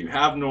Emily. You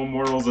have no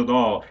morals at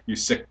all, you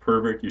sick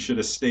pervert. You should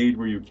have stayed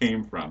where you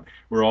came from,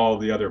 where all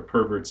the other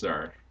perverts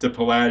are. To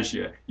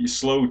Pelagia, you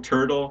slow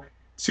turtle.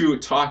 To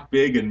talk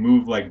big and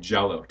move like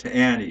jello. To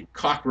Annie,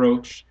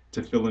 cockroach.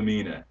 To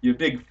Philomena, you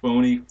big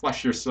phony,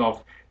 flush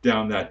yourself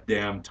down that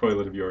damn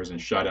toilet of yours and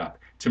shut up.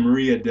 To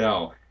Maria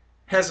Dell,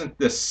 hasn't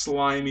this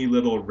slimy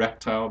little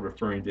reptile,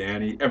 referring to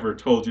Annie, ever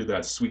told you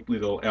that sweet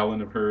little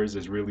Ellen of hers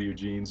is really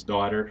Eugene's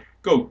daughter?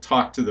 Go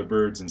talk to the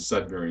birds in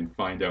Sudbury and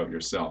find out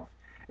yourself.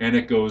 And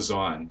it goes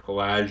on.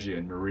 Pelagia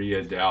and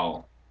Maria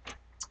Dell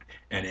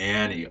and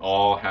Annie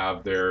all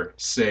have their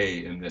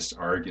say in this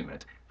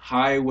argument.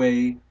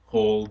 Highway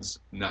holds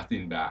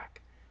nothing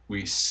back.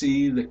 We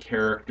see the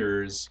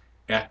characters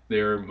at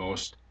their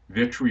most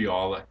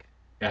vitriolic,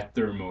 at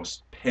their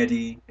most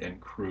petty and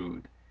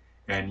crude,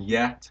 and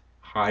yet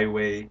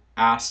Highway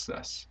asks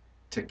us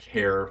to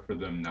care for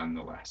them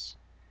nonetheless.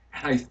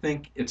 And I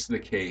think it's the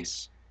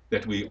case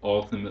that we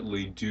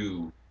ultimately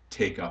do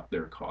take up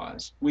their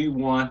cause. We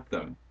want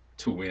them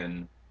to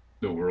win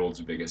the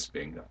world's biggest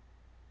bingo.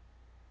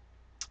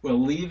 Well,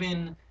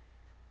 leaving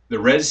the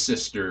Res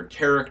Sister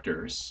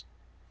characters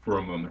for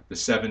a moment, the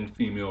 7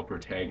 female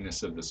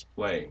protagonists of this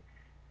play,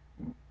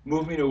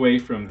 moving away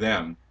from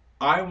them,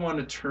 I want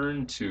to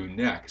turn to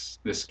next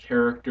this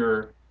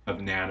character of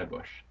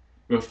Nanabush.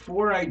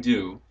 Before I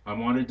do, I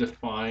want to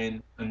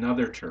define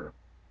another term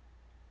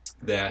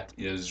that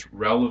is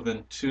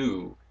relevant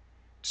to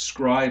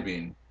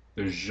describing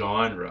the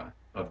genre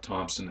of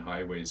Tomson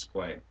Highway's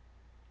play.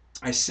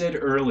 I said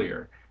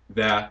earlier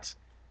that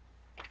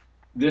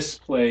this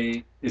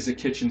play is a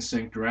kitchen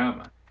sink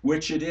drama,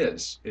 which it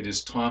is. It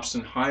is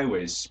Tomson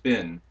Highway's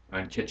spin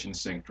on kitchen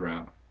sink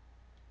drama.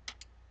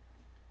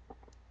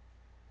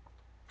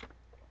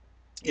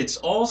 It's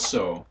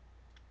also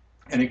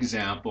an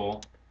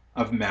example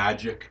of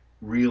magic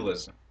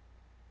realism.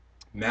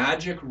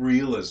 Magic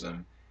realism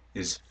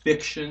is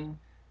fiction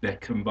that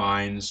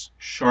combines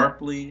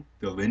sharply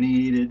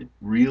delineated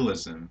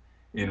realism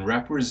in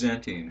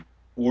representing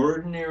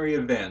ordinary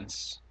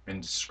events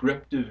and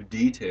descriptive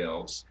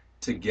details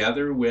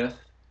together with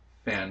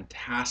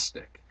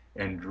fantastic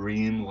and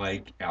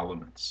dreamlike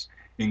elements,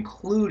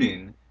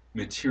 including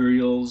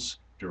materials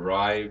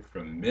derived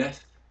from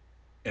myth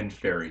and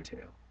fairy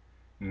tale.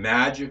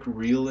 Magic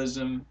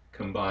realism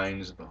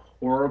combines the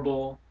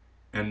horrible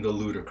and the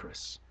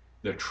ludicrous,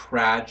 the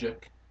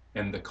tragic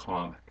and the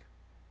comic.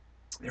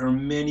 There are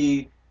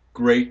many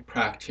great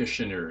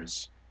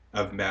practitioners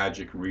of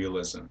magic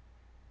realism.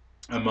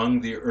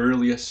 Among the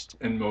earliest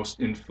and most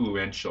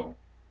influential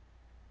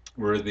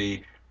were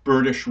the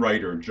British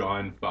writer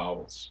John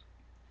Fowles,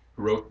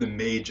 who wrote The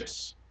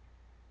Magus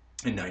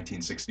in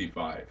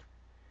 1965.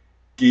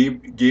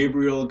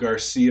 Gabriel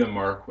Garcia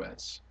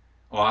Marquez,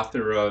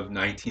 author of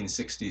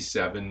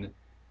 1967's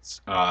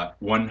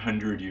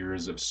 100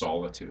 Years of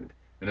Solitude.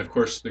 And of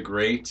course, the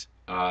great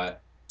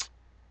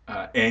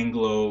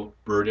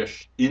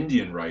Anglo-British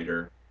Indian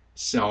writer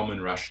Salman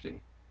Rushdie,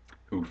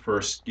 who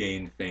first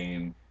gained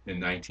fame in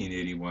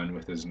 1981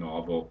 with his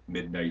novel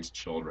Midnight's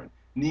Children.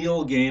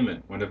 Neil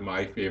Gaiman, one of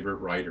my favorite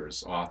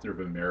writers, author of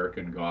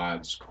American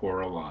Gods,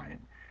 Coraline,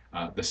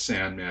 the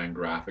Sandman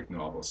graphic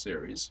novel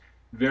series,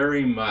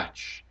 very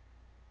much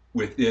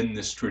within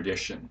this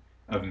tradition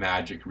of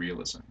magic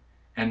realism.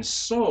 And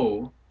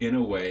so, in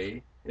a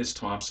way, is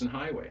Tomson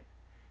Highway.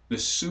 The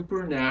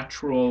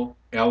supernatural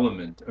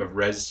element of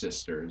Res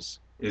Sisters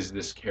is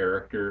this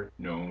character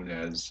known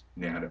as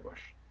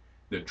Nanabush,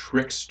 the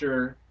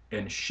trickster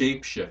and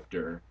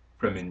shapeshifter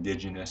from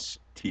indigenous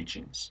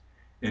teachings.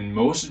 In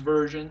most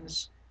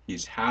versions,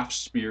 he's half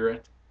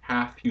spirit,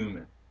 half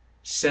human,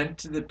 sent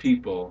to the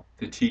people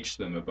to teach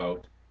them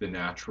about the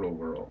natural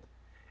world.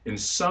 In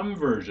some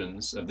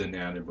versions of the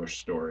Nanabush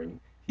story,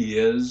 he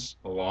is,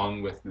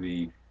 along with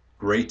the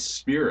Great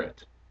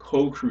Spirit,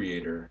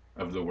 co-creator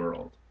of the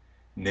world.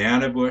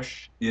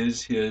 Nanabush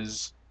is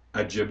his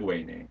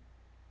Ojibwe name.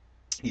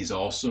 He's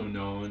also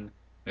known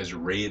as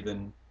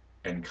Raven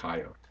and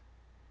Coyote.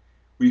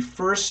 We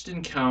first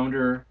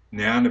encounter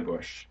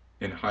Nanabush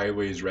in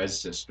Highway's Res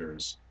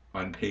Sisters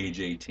on page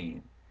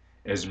 18,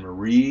 as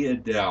Marie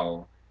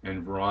Adele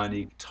and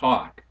Veronique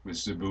talk with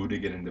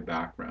Zabudigan in the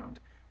background.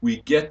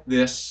 We get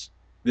this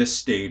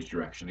stage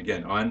direction,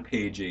 again, on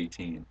page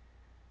 18.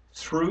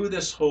 Through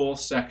this whole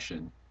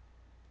section,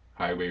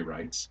 Highway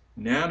writes,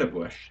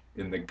 Nanabush,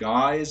 in the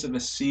guise of a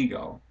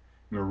seagull,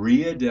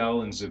 Marie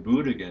Adele and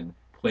Zabudigan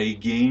play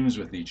games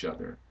with each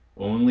other.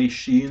 Only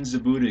she and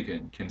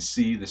Zabudigan can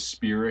see the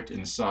spirit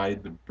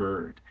inside the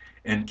bird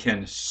and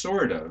can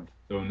sort of,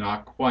 though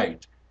not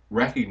quite,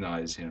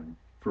 recognize him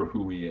for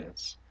who he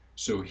is.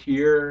 So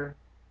here,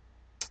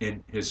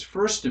 in his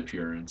first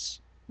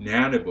appearance,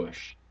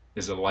 Nanabush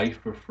is a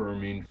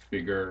life-affirming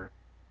figure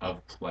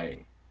of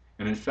play.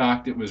 And in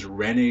fact, it was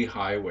Renee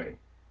Highway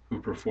who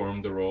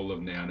performed the role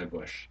of Nana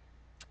Bush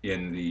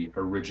in the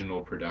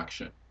original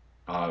production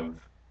of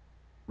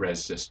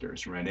Res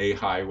Sisters. Renee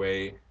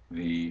Highway,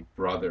 the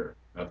brother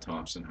of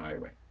Tomson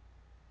Highway.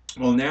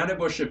 Well, Nana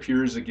Bush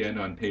appears again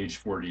on page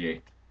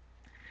 48.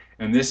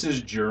 And this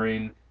is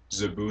during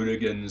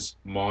Zabudigan's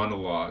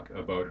monologue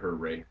about her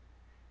rape.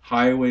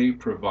 Highway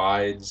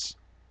provides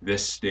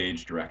this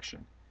stage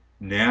direction.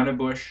 Nana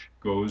Bush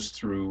goes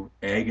through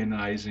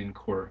agonizing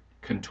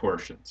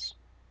contortions.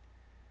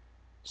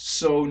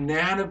 So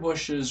Nana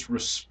Bush's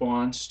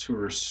response to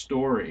her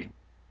story,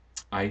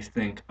 I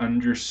think,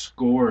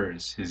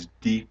 underscores his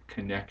deep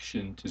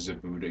connection to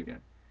Zabudigan,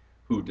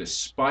 who,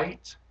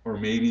 despite or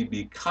maybe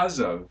because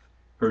of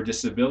her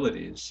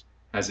disabilities,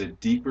 has a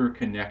deeper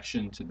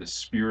connection to the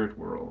spirit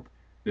world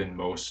than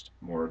most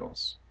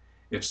mortals.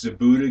 If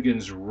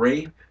Zabudigan's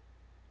rape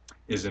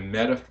is a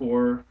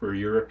metaphor for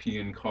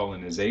European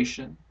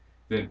colonization,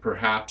 then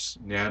perhaps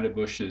Nana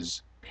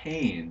Bush's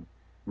pain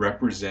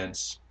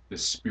represents the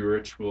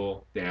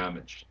spiritual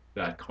damage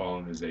that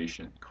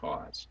colonization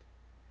caused.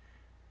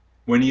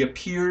 When he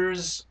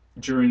appears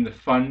during the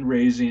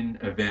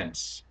fundraising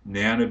events,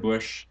 Nana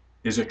Bush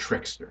is a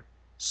trickster,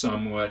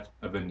 somewhat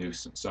of a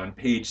nuisance. On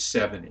page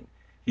 70,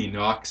 he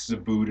knocks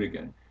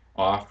Zabudigan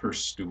off her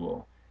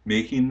stool,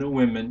 making the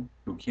women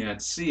who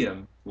can't see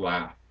him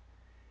laugh.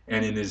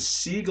 And in his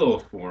seagull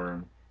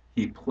form,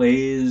 he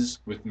plays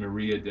with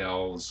Maria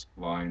Dell's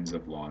lines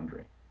of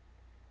laundry.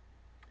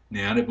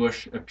 Nana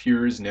Bush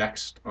appears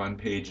next on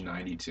page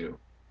 92.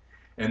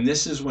 And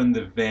this is when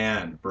the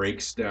van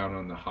breaks down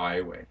on the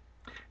highway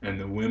and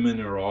the women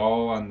are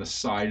all on the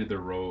side of the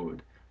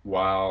road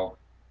while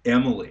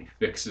Emily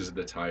fixes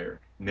the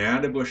tire.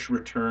 Nana Bush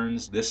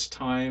returns, this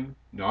time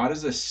not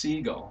as a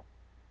seagull,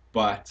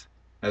 but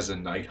as a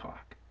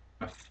nighthawk,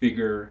 a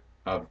figure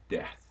of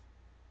death.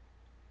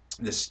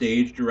 The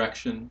stage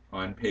direction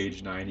on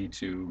page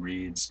 92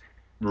 reads,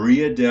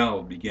 Maria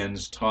Dell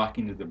begins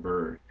talking to the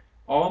bird,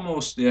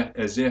 almost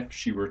as if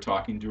she were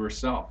talking to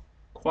herself,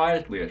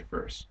 quietly at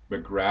first,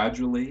 but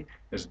gradually,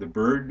 as the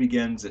bird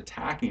begins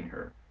attacking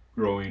her,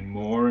 growing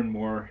more and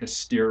more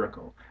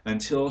hysterical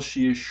until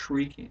she is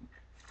shrieking,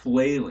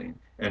 flailing,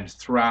 and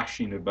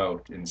thrashing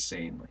about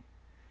insanely.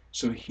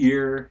 So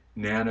here,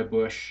 Nana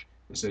Bush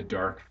is a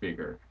dark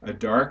figure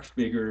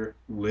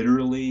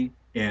literally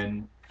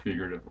and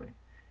figuratively.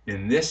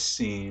 In this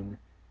scene,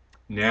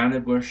 Nana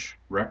Bush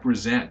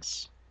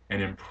represents and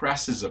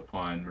impresses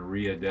upon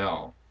Maria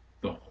Dell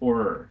the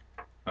horror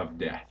of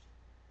death.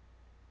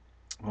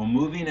 Well,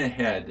 moving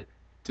ahead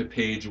to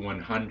page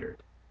 100,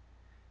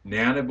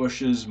 Nana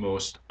Bush's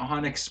most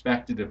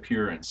unexpected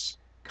appearance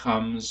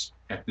comes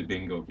at the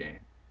bingo game,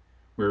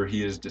 where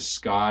he is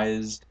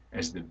disguised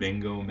as the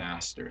bingo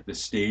master. The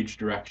stage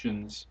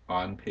directions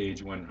on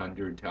page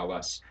 100 tell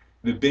us,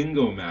 the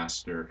bingo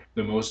master,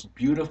 the most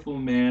beautiful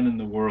man in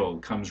the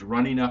world, comes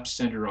running up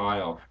center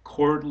aisle,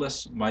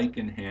 cordless mic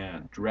in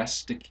hand,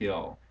 dressed to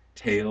kill,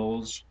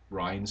 tails,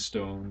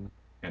 rhinestone,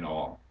 and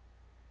all.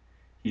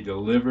 He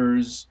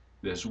delivers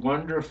this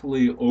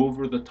wonderfully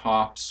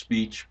over-the-top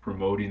speech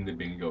promoting the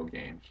bingo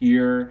game.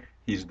 Here,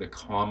 he's the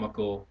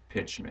comical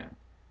pitchman.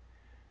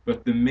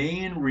 But the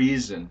main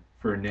reason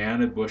for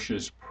Nana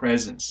Bush's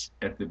presence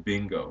at the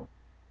bingo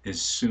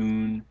is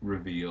soon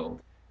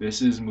revealed.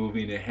 This is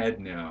moving ahead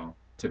now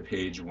to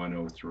page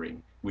 103.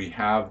 We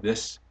have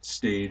this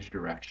stage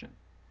direction.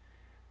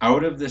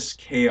 Out of this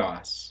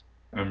chaos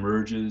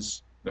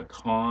emerges the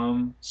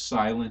calm,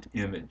 silent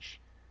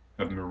image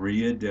of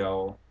Maria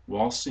Dell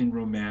waltzing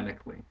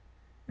romantically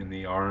in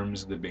the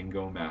arms of the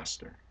bingo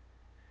master.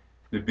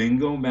 The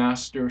bingo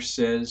master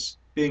says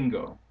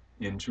bingo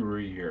into her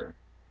ear,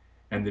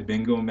 and the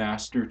bingo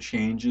master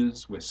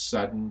changes with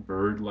sudden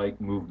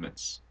bird-like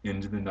movements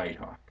into the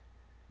nighthawk,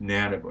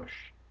 Nana Bush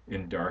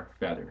in dark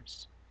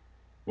feathers.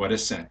 What a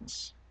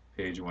sentence.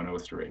 Page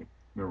 103.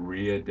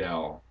 Maria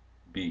Dell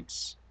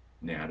beats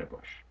Nana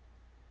Bush.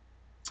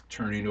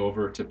 Turning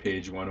over to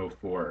page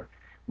 104,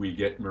 we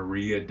get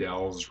Maria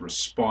Dell's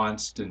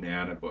response to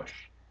Nana Bush,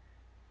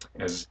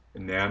 as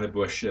Nana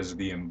Bush as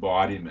the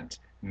embodiment,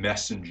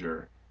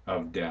 messenger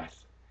of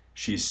death.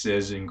 She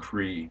says in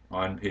Cree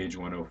on page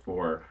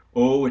 104,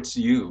 "Oh, it's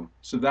you,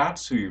 so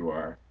that's who you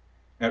are.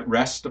 At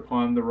rest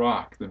upon the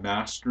rock, the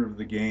master of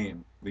the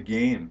game,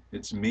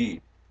 it's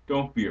me.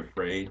 Don't be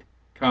afraid.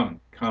 Come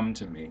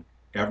to me.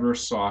 Ever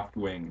soft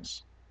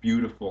wings,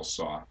 beautiful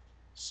soft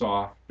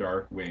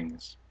dark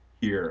wings.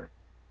 Here,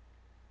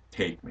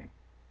 take me."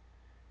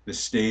 The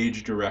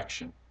stage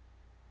direction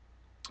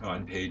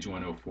on page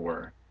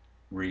 104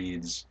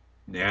 reads,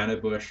 Nana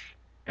Bush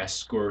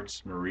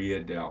escorts Maria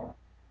Dell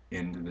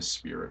into the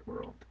spirit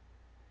world.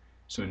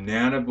 So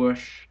Nana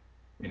Bush,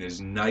 in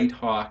his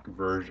Nighthawk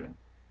version,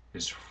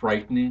 is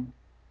frightening,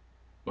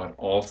 but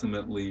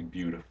ultimately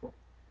beautiful.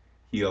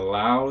 He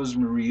allows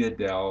Maria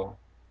Dell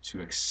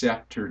to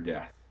accept her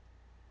death.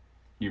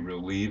 He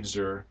relieves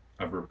her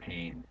of her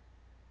pain.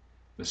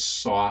 The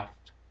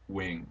soft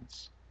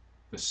wings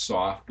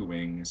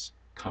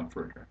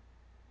comfort her.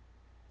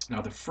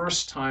 Now, the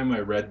first time I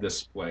read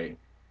this play,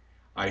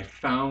 I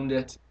found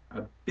it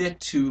a bit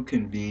too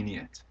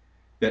convenient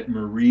that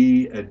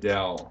Marie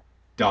Adele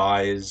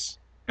dies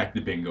at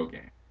the bingo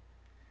game.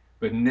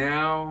 But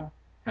now,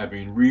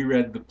 having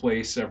reread the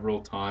play several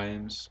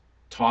times,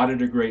 taught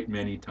it a great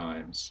many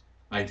times,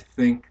 I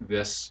think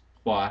this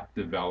plot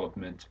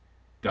development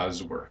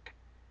does work.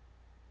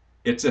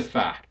 It's a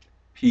fact.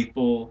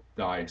 People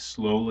die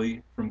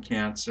slowly from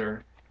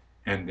cancer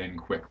and then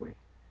quickly.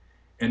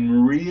 And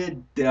Maria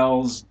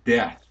Adele's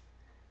death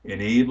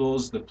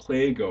enables the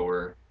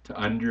playgoer to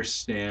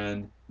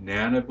understand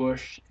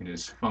Nanabush and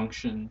his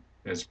function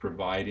as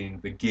providing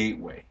the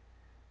gateway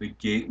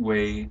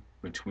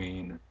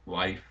between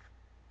life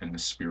and the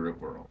spirit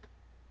world.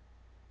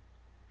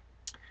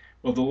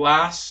 Well, the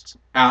last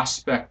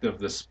aspect of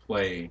this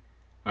play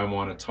I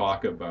want to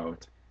talk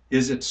about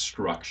is its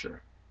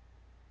structure.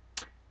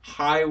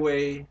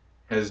 Highway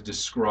has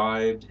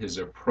described his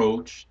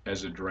approach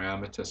as a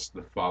dramatist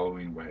the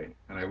following way,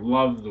 and I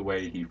love the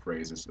way he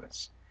phrases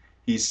this.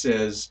 He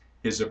says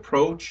his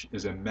approach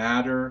is a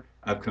matter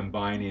of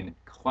combining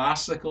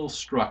classical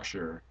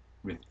structure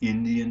with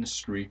Indian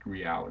street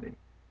reality.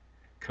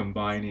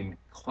 Combining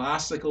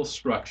classical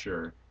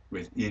structure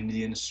with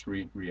Indian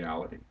street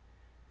reality.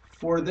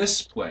 For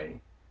this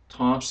play,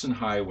 Tomson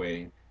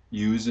Highway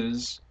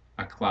uses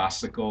a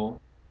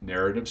classical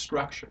narrative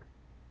structure,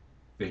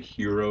 the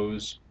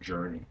hero's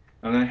journey.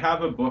 And I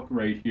have a book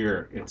right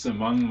here. It's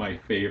among my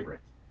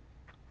favorite.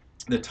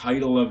 The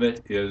title of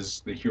it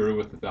is The Hero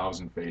with a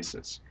Thousand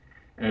Faces.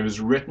 And it was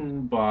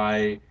written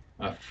by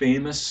a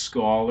famous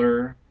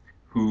scholar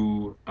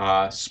who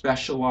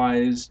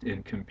specialized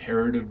in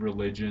comparative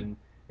religion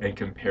and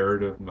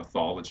comparative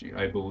mythology.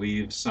 I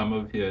believe some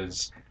of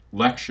his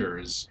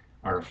lectures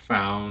are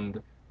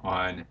found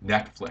on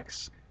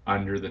Netflix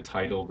under the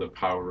title The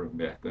Power of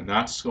Myth. And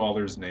that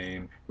scholar's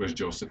name was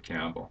Joseph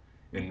Campbell.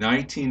 In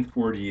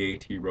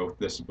 1948, he wrote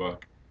this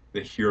book, The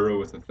Hero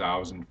with a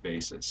Thousand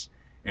Faces.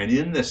 And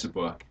in this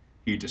book,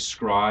 he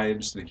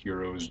describes the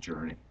hero's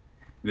journey.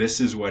 This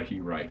is what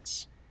he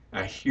writes.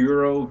 A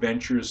hero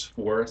ventures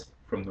forth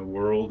from the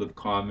world of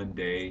common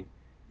day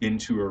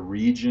into a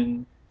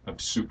region of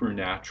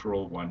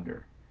supernatural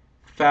wonder.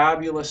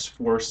 Fabulous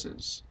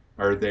forces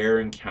are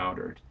there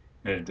encountered,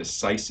 and a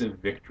decisive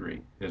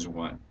victory is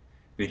won.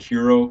 The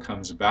hero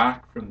comes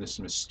back from this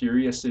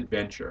mysterious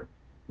adventure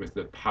with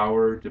the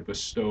power to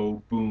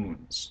bestow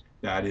boons,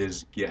 that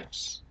is,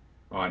 gifts,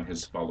 on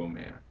his fellow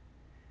man.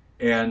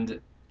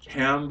 And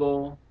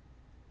Campbell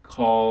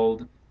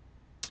called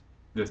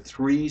the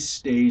 3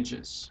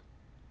 stages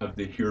of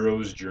the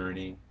hero's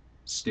journey: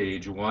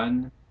 stage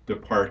 1,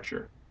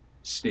 departure;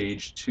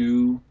 stage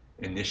 2,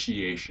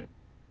 initiation;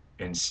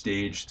 and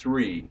stage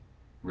 3,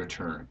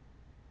 return.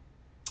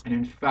 And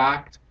in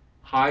fact,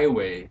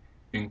 Highway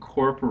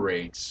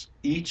incorporates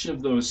each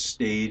of those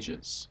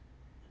stages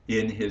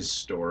in his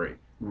story.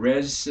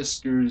 Res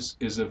Sisters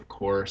is, of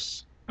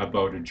course,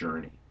 about a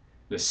journey.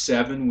 The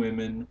 7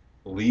 women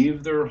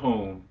leave their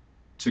home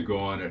to go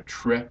on a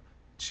trip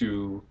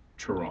to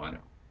Toronto.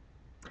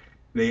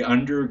 They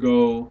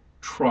undergo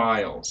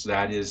trials,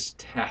 that is,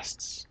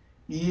 tests,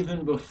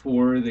 even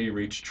before they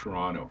reach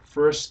Toronto.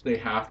 First, they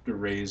have to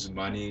raise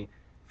money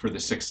for the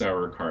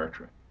 6-hour car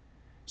trip.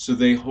 So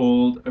they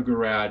hold a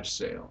garage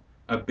sale,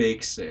 a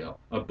bake sale,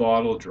 a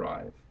bottle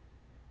drive,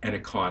 and a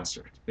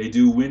concert. They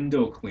do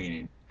window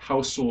cleaning,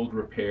 household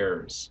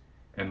repairs,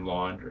 and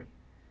laundry.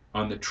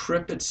 On the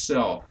trip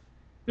itself,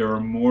 there are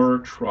more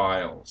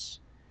trials.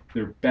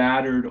 Their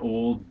battered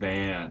old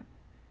van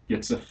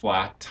gets a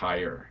flat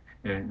tire,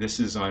 and this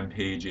is on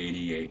page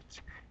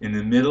 88. In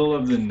the middle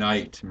of the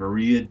night,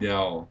 Marie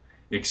Adele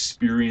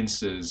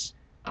experiences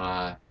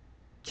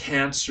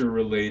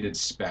cancer-related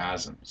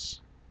spasms.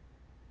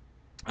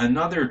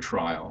 Another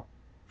trial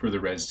for the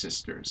Red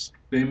Sisters.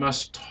 They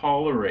must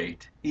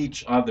tolerate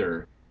each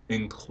other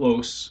in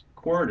close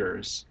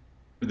quarters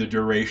for the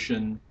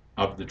duration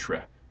of the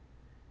trip.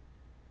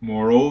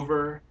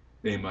 Moreover,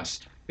 they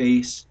must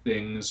face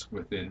things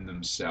within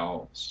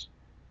themselves,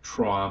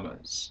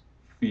 traumas,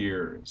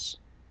 fears,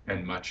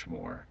 and much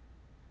more.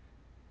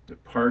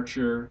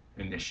 Departure,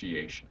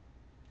 initiation.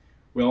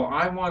 Well,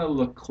 I want to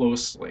look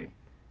closely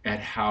at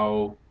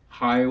how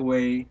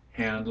Highway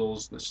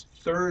handles this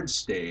 3rd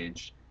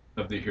stage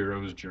of the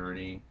hero's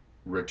journey,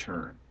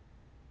 return.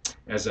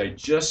 As I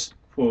just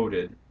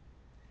quoted,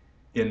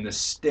 in the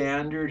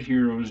standard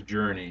hero's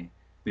journey,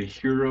 the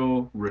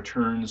hero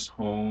returns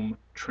home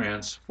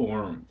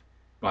transformed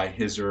by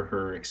his or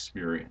her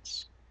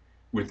experience,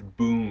 with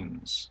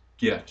boons,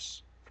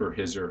 gifts for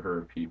his or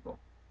her people.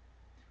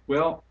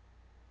 Well,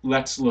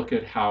 let's look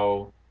at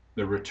how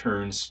the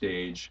return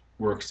stage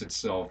works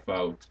itself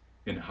out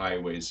in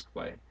Highway's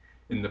play.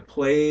 In the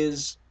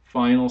play's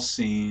final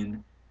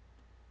scene,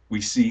 we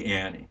see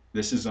Annie.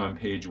 This is on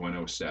page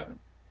 107.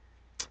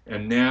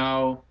 And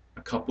now,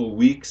 a couple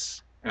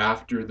weeks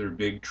after their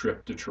big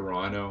trip to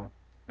Toronto,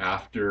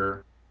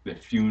 after the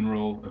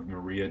funeral of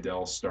Marie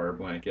Adele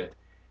Starblanket,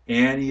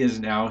 Annie is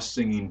now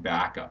singing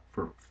backup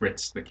for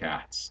Fritz the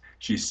Cats.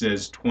 She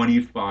says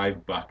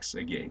 25 bucks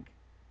a gig,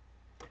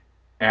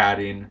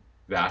 adding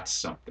that's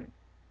something.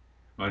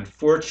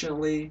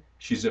 Unfortunately,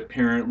 she's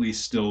apparently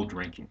still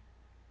drinking.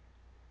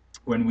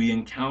 When we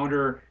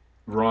encounter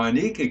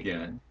Veronique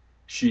again,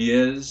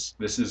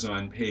 this is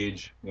on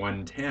page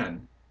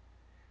 110,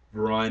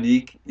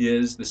 Veronique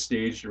is, the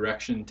stage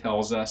direction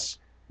tells us,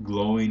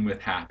 glowing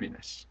with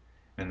happiness.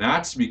 And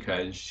that's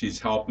because she's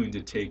helping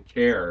to take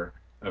care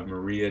of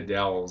Maria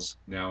Dell's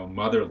now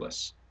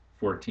motherless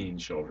 14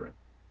 children.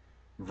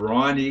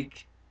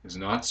 Veronique is,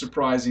 not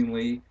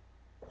surprisingly,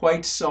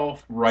 quite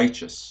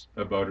self-righteous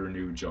about her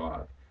new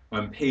job.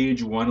 On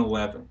page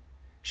 111,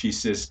 she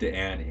says to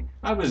Annie,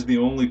 I was the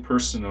only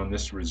person on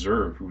this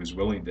reserve who was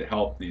willing to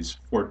help these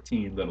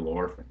 14 little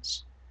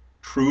orphans.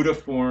 True to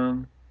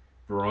form,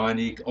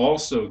 Veronique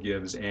also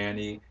gives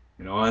Annie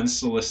an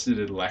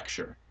unsolicited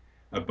lecture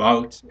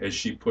about, as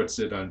she puts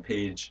it on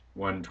page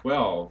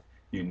 112,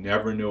 you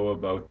never know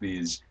about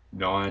these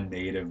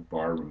non-native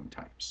barroom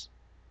types.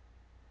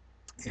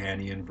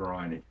 Annie and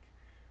Veronique.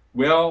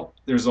 Well,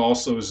 there's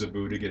also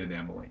Zabudigan and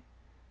Emily.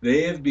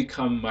 They have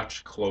become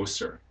much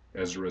closer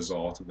as a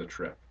result of the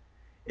trip.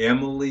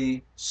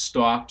 Emily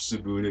stops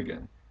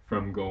Zabudigan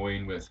from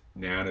going with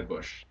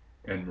Nanabush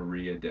and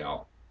Maria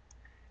Dell.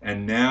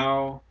 And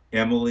now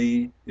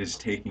Emily is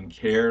taking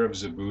care of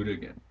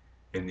Zabudigan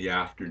in the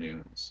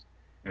afternoons.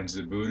 And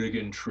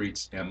Zabudigan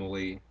treats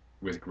Emily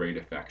with great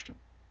affection.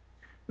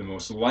 The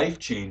most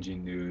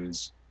life-changing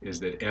news is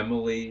that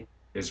Emily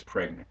is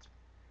pregnant.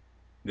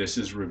 This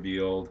is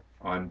revealed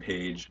on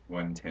page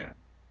 110.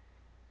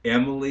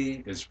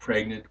 Emily is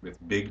pregnant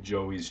with Big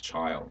Joey's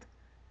child,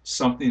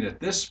 something at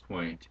this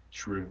point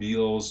she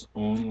reveals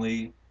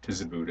only to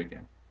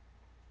Zabudigan.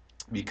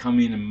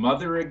 Becoming a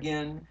mother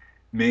again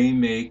may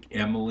make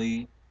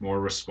Emily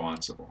more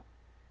responsible.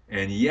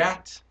 And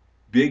yet,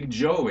 Big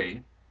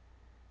Joey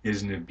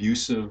is an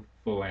abusive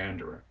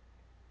philanderer.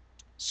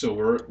 So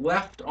we're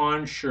left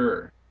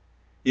unsure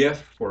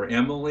if, for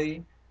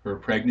Emily, her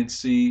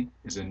pregnancy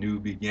is a new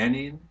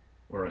beginning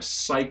or a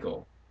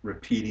cycle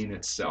repeating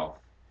itself.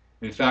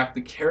 In fact,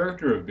 the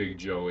character of Big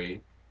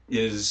Joey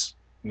is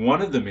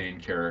one of the main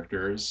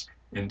characters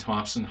in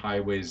Tomson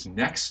Highway's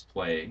next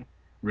play,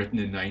 written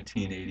in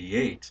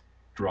 1988,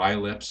 Dry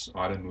Lips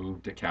Ought to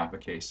Move to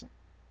Kappa-Cason.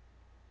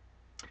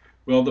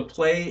 Well, the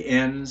play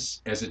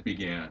ends as it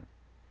began,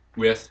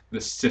 with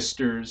the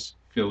sisters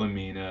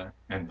Philomena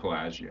and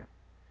Pelagia.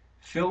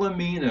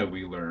 Philomena,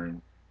 we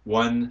learn,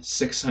 won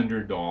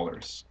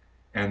 $600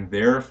 and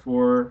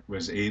therefore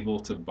was able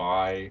to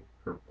buy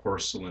her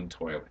porcelain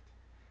toilet.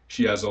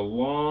 She has a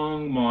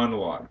long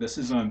monologue. This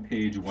is on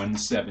page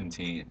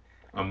 117,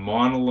 a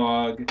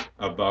monologue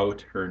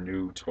about her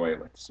new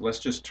toilet. So let's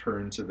just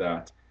turn to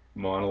that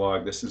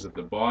monologue. This is at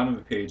the bottom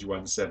of page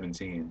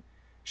 117.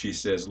 She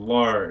says,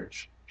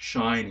 large,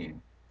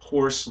 shining,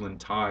 porcelain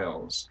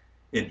tiles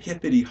in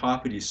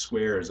hippity-hoppity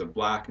squares of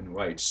black and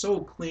white, so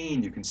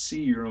clean you can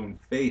see your own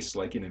face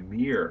like in a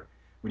mirror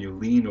when you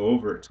lean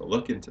over to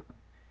look into them.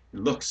 It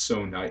looks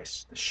so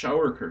nice. The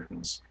shower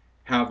curtains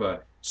have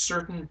a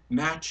certain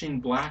matching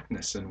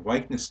blackness and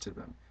whiteness to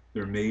them.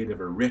 They're made of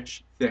a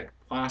rich, thick,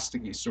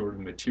 plasticky sort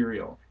of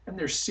material, and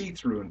they're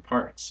see-through in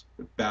parts.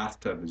 The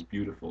bathtub is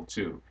beautiful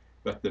too.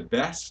 But the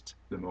best,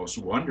 the most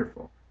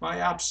wonderful, my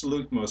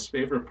absolute most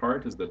favorite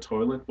part is the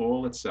toilet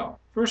bowl itself.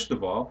 First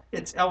of all,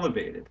 it's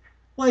elevated,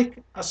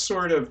 like a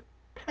sort of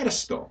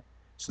pedestal,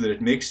 so that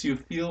it makes you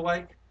feel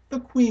like the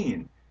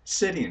queen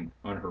sitting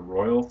on her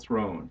royal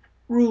throne,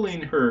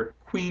 ruling her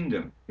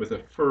queendom with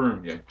a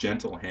firm yet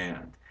gentle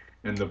hand.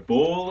 And the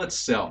bowl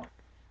itself,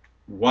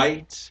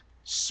 white,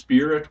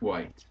 spirit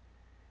white,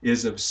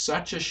 is of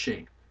such a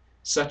shape,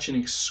 such an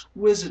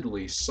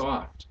exquisitely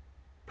soft,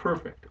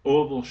 perfect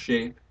oval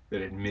shape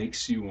that it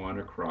makes you want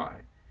to cry.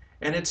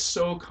 And it's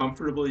so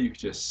comfortable you can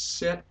just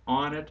sit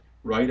on it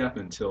right up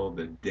until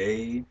the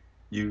day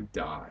you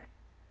die.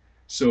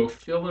 So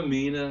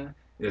Philomena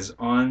is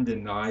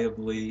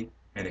undeniably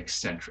an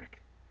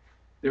eccentric.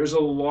 There's a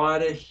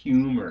lot of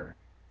humor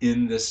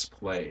in this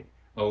play.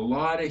 A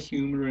lot of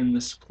humor in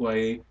this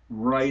play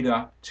right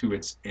up to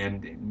its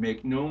ending.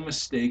 Make no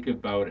mistake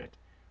about it.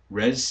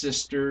 Res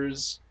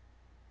Sisters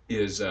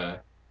is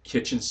a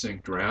kitchen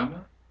sink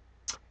drama.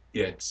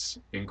 It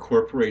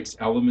incorporates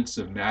elements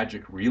of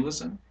magic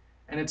realism,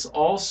 and it's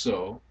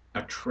also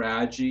a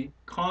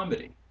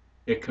tragi-comedy.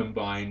 It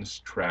combines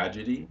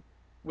tragedy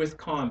with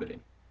comedy.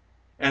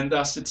 And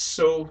thus it's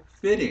so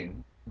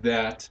fitting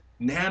that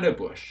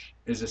Nanabush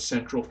is a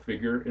central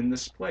figure in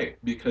this play,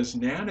 because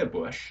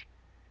Nanabush,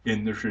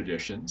 in the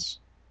traditions,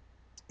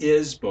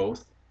 is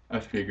both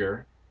a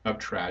figure of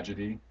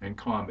tragedy and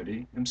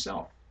comedy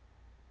himself.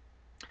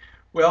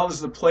 Well, as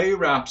the play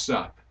wraps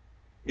up,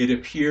 it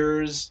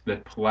appears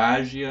that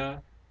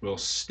Pelagia will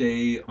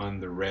stay on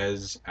the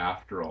res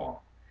after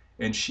all,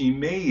 and she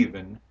may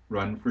even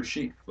run for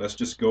chief. Let's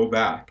just go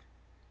back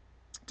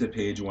to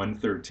page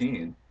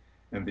 113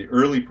 and the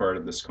early part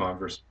of this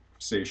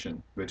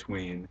conversation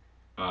between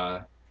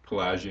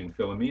Pelagia and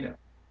Philomena.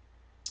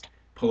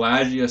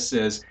 Pelagia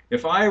says,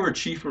 if I were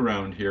chief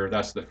around here,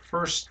 that's the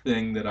first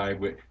thing that I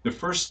would, the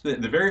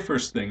very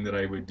first thing that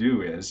I would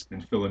do is,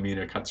 and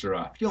Philomena cuts her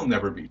off, you'll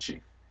never be chief.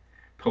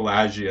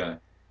 Pelagia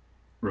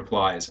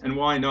replies, and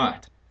why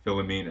not,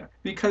 Philomena?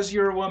 Because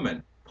you're a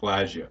woman.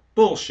 Pelagia,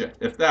 bullshit.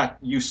 If that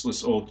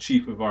useless old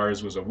chief of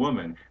ours was a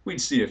woman, we'd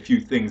see a few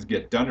things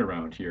get done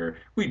around here.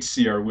 We'd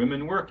see our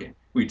women working.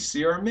 We'd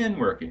see our men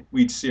working.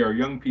 We'd see our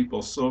young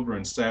people sober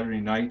on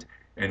Saturday night,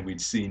 and we'd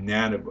see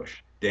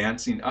Nanabush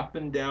dancing up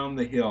and down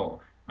the hill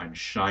on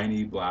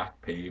shiny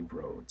black paved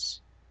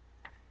roads.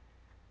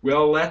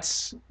 Well,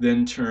 let's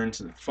then turn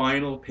to the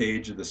final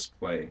page of this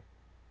play,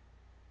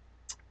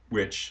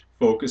 which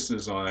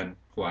focuses on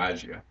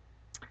Pelagia.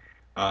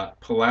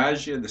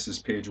 Pelagia, this is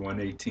page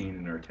 118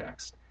 in our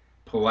text.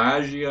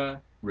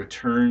 Pelagia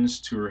returns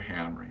to her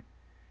hammering,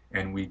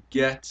 and we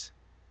get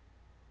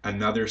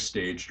another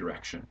stage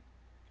direction,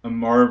 a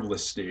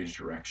marvelous stage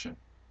direction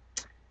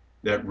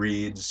that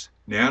reads,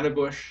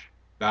 Nanabush,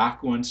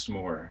 back once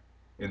more,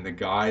 in the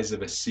guise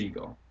of a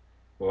seagull,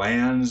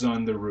 lands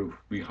on the roof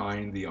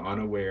behind the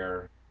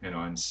unaware and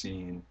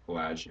unseen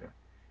Pelagia.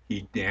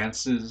 He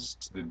dances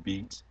to the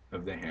beat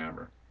of the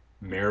hammer,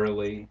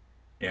 merrily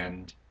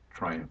and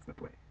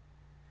triumphantly.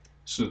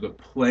 So the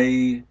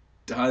play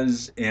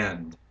does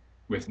end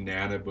with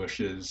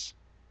Nanabush's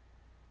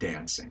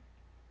dancing.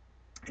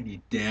 And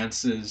he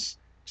dances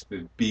to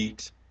the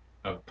beat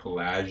of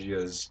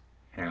Pelagia's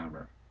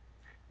hammer,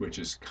 which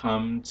has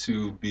come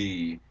to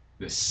be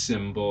the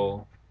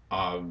symbol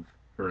of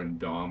her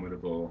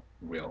indomitable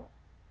will.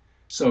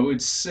 So I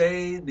would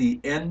say the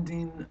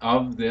ending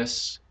of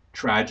this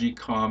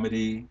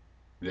tragicomedy,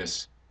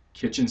 this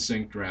kitchen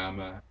sink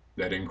drama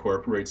that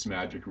incorporates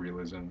magic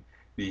realism,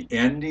 the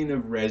ending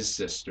of Res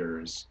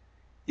Sisters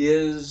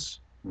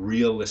is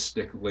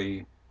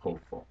realistically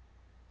hopeful.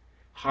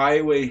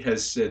 Highway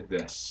has said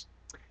this.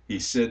 He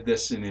said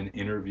this in an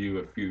interview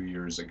a few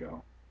years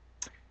ago.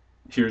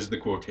 Here's the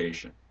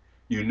quotation.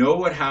 You know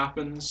what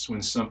happens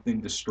when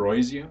something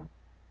destroys you?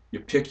 You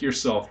pick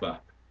yourself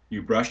up,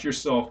 you brush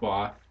yourself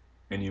off,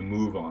 and you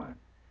move on.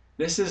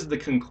 This is the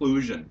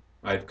conclusion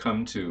I've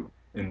come to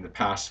in the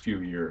past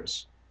few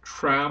years.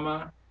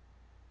 Trauma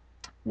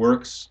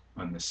works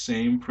on the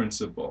same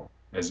principle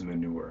as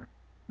manure.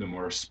 The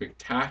more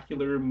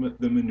spectacular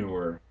the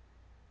manure,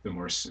 the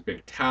more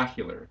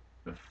spectacular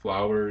the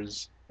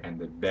flowers and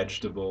the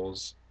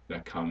vegetables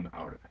that come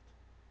out of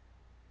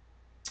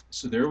it.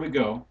 So there we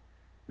go.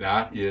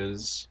 That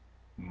is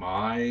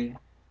my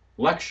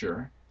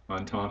lecture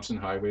on Tomson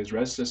Highway's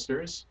Res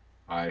Sisters.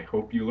 I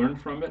hope you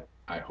learned from it.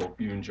 I hope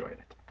you enjoyed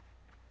it.